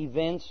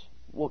events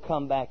will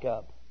come back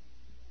up.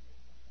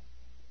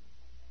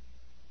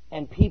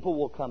 And people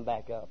will come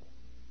back up.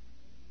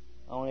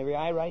 I want every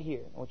eye right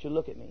here. I want you to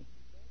look at me.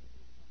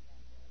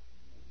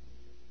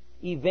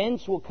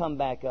 Events will come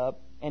back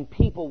up, and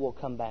people will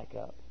come back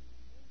up.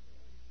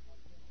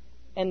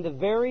 And the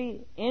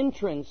very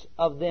entrance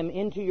of them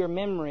into your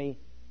memory,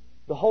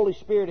 the Holy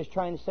Spirit is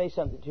trying to say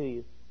something to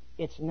you.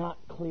 It's not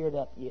cleared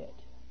up yet.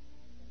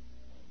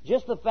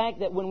 Just the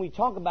fact that when we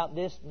talk about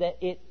this, that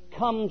it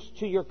comes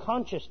to your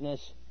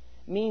consciousness,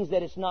 means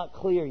that it's not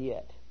clear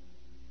yet.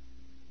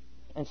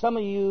 And some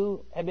of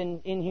you have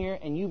been in here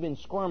and you've been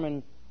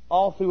squirming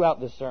all throughout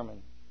this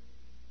sermon.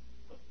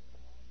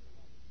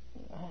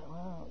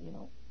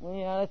 Well,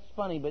 yeah, that's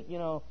funny, but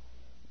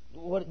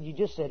what you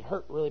just said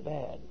hurt really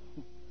bad.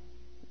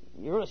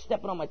 You're really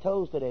stepping on my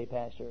toes today,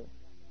 Pastor.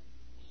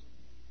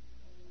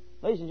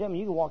 Ladies and gentlemen,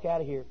 you can walk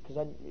out of here,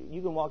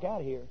 you can walk out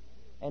of here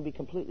and be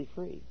completely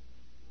free.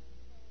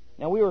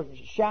 Now, we were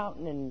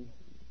shouting and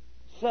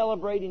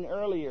celebrating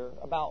earlier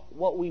about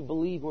what we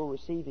believe we're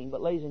receiving,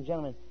 but ladies and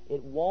gentlemen,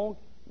 it won't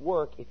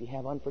work if you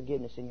have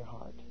unforgiveness in your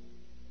heart.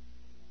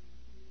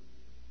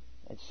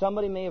 And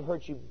somebody may have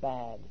hurt you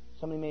bad.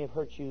 Somebody may have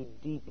hurt you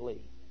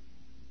deeply.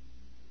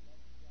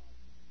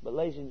 But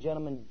ladies and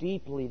gentlemen,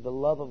 deeply the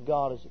love of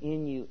God is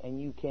in you,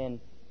 and you can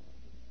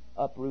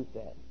uproot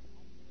that.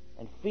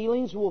 And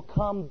feelings will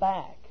come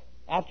back.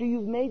 After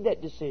you've made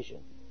that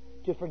decision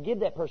to forgive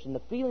that person,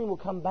 the feeling will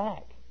come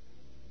back.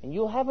 And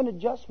you'll have an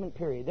adjustment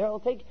period. It'll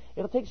take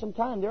some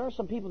time. There are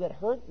some people that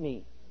hurt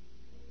me,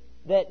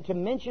 that to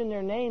mention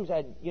their names,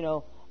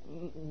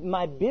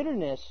 my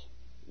bitterness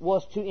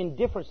was to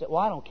indifference. That,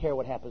 well, I don't care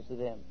what happens to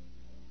them.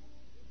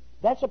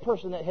 That's a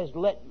person that has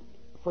let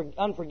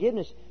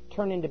unforgiveness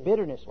turn into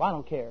bitterness. Well, I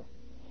don't care.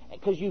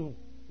 Because you've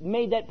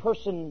made that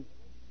person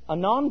a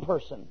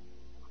non-person.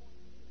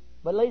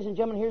 But ladies and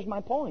gentlemen, here's my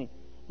point.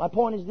 My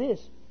point is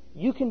this.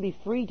 You can be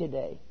free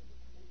today.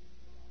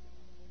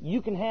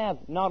 You can have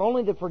not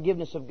only the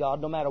forgiveness of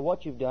God, no matter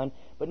what you've done,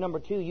 but number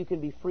two, you can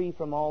be free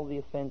from all the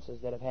offenses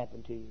that have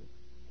happened to you.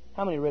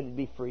 How many are ready to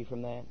be free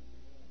from that?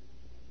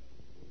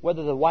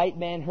 Whether the white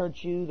man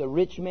hurt you, the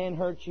rich man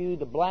hurt you,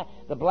 the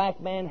black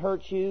man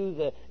hurt you,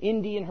 the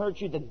Indian hurt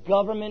you, the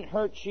government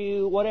hurt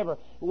you,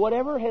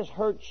 whatever has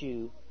hurt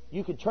you,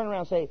 you could turn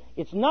around and say,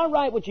 it's not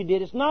right what you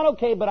did, it's not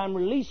okay, but I'm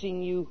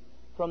releasing you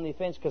from the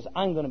offense because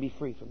I'm going to be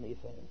free from the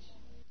offense.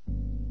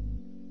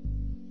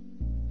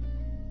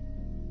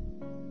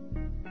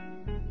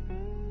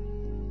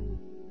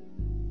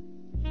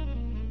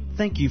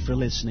 Thank you for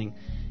listening.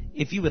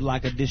 If you would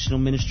like additional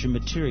ministry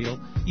material,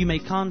 you may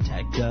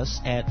contact us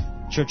at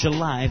Church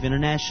Alive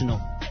International,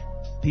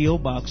 P.O.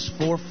 Box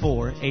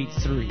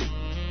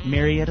 4483,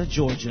 Marietta,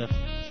 Georgia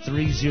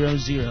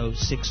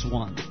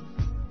 30061.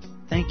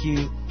 Thank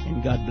you,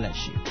 and God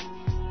bless you.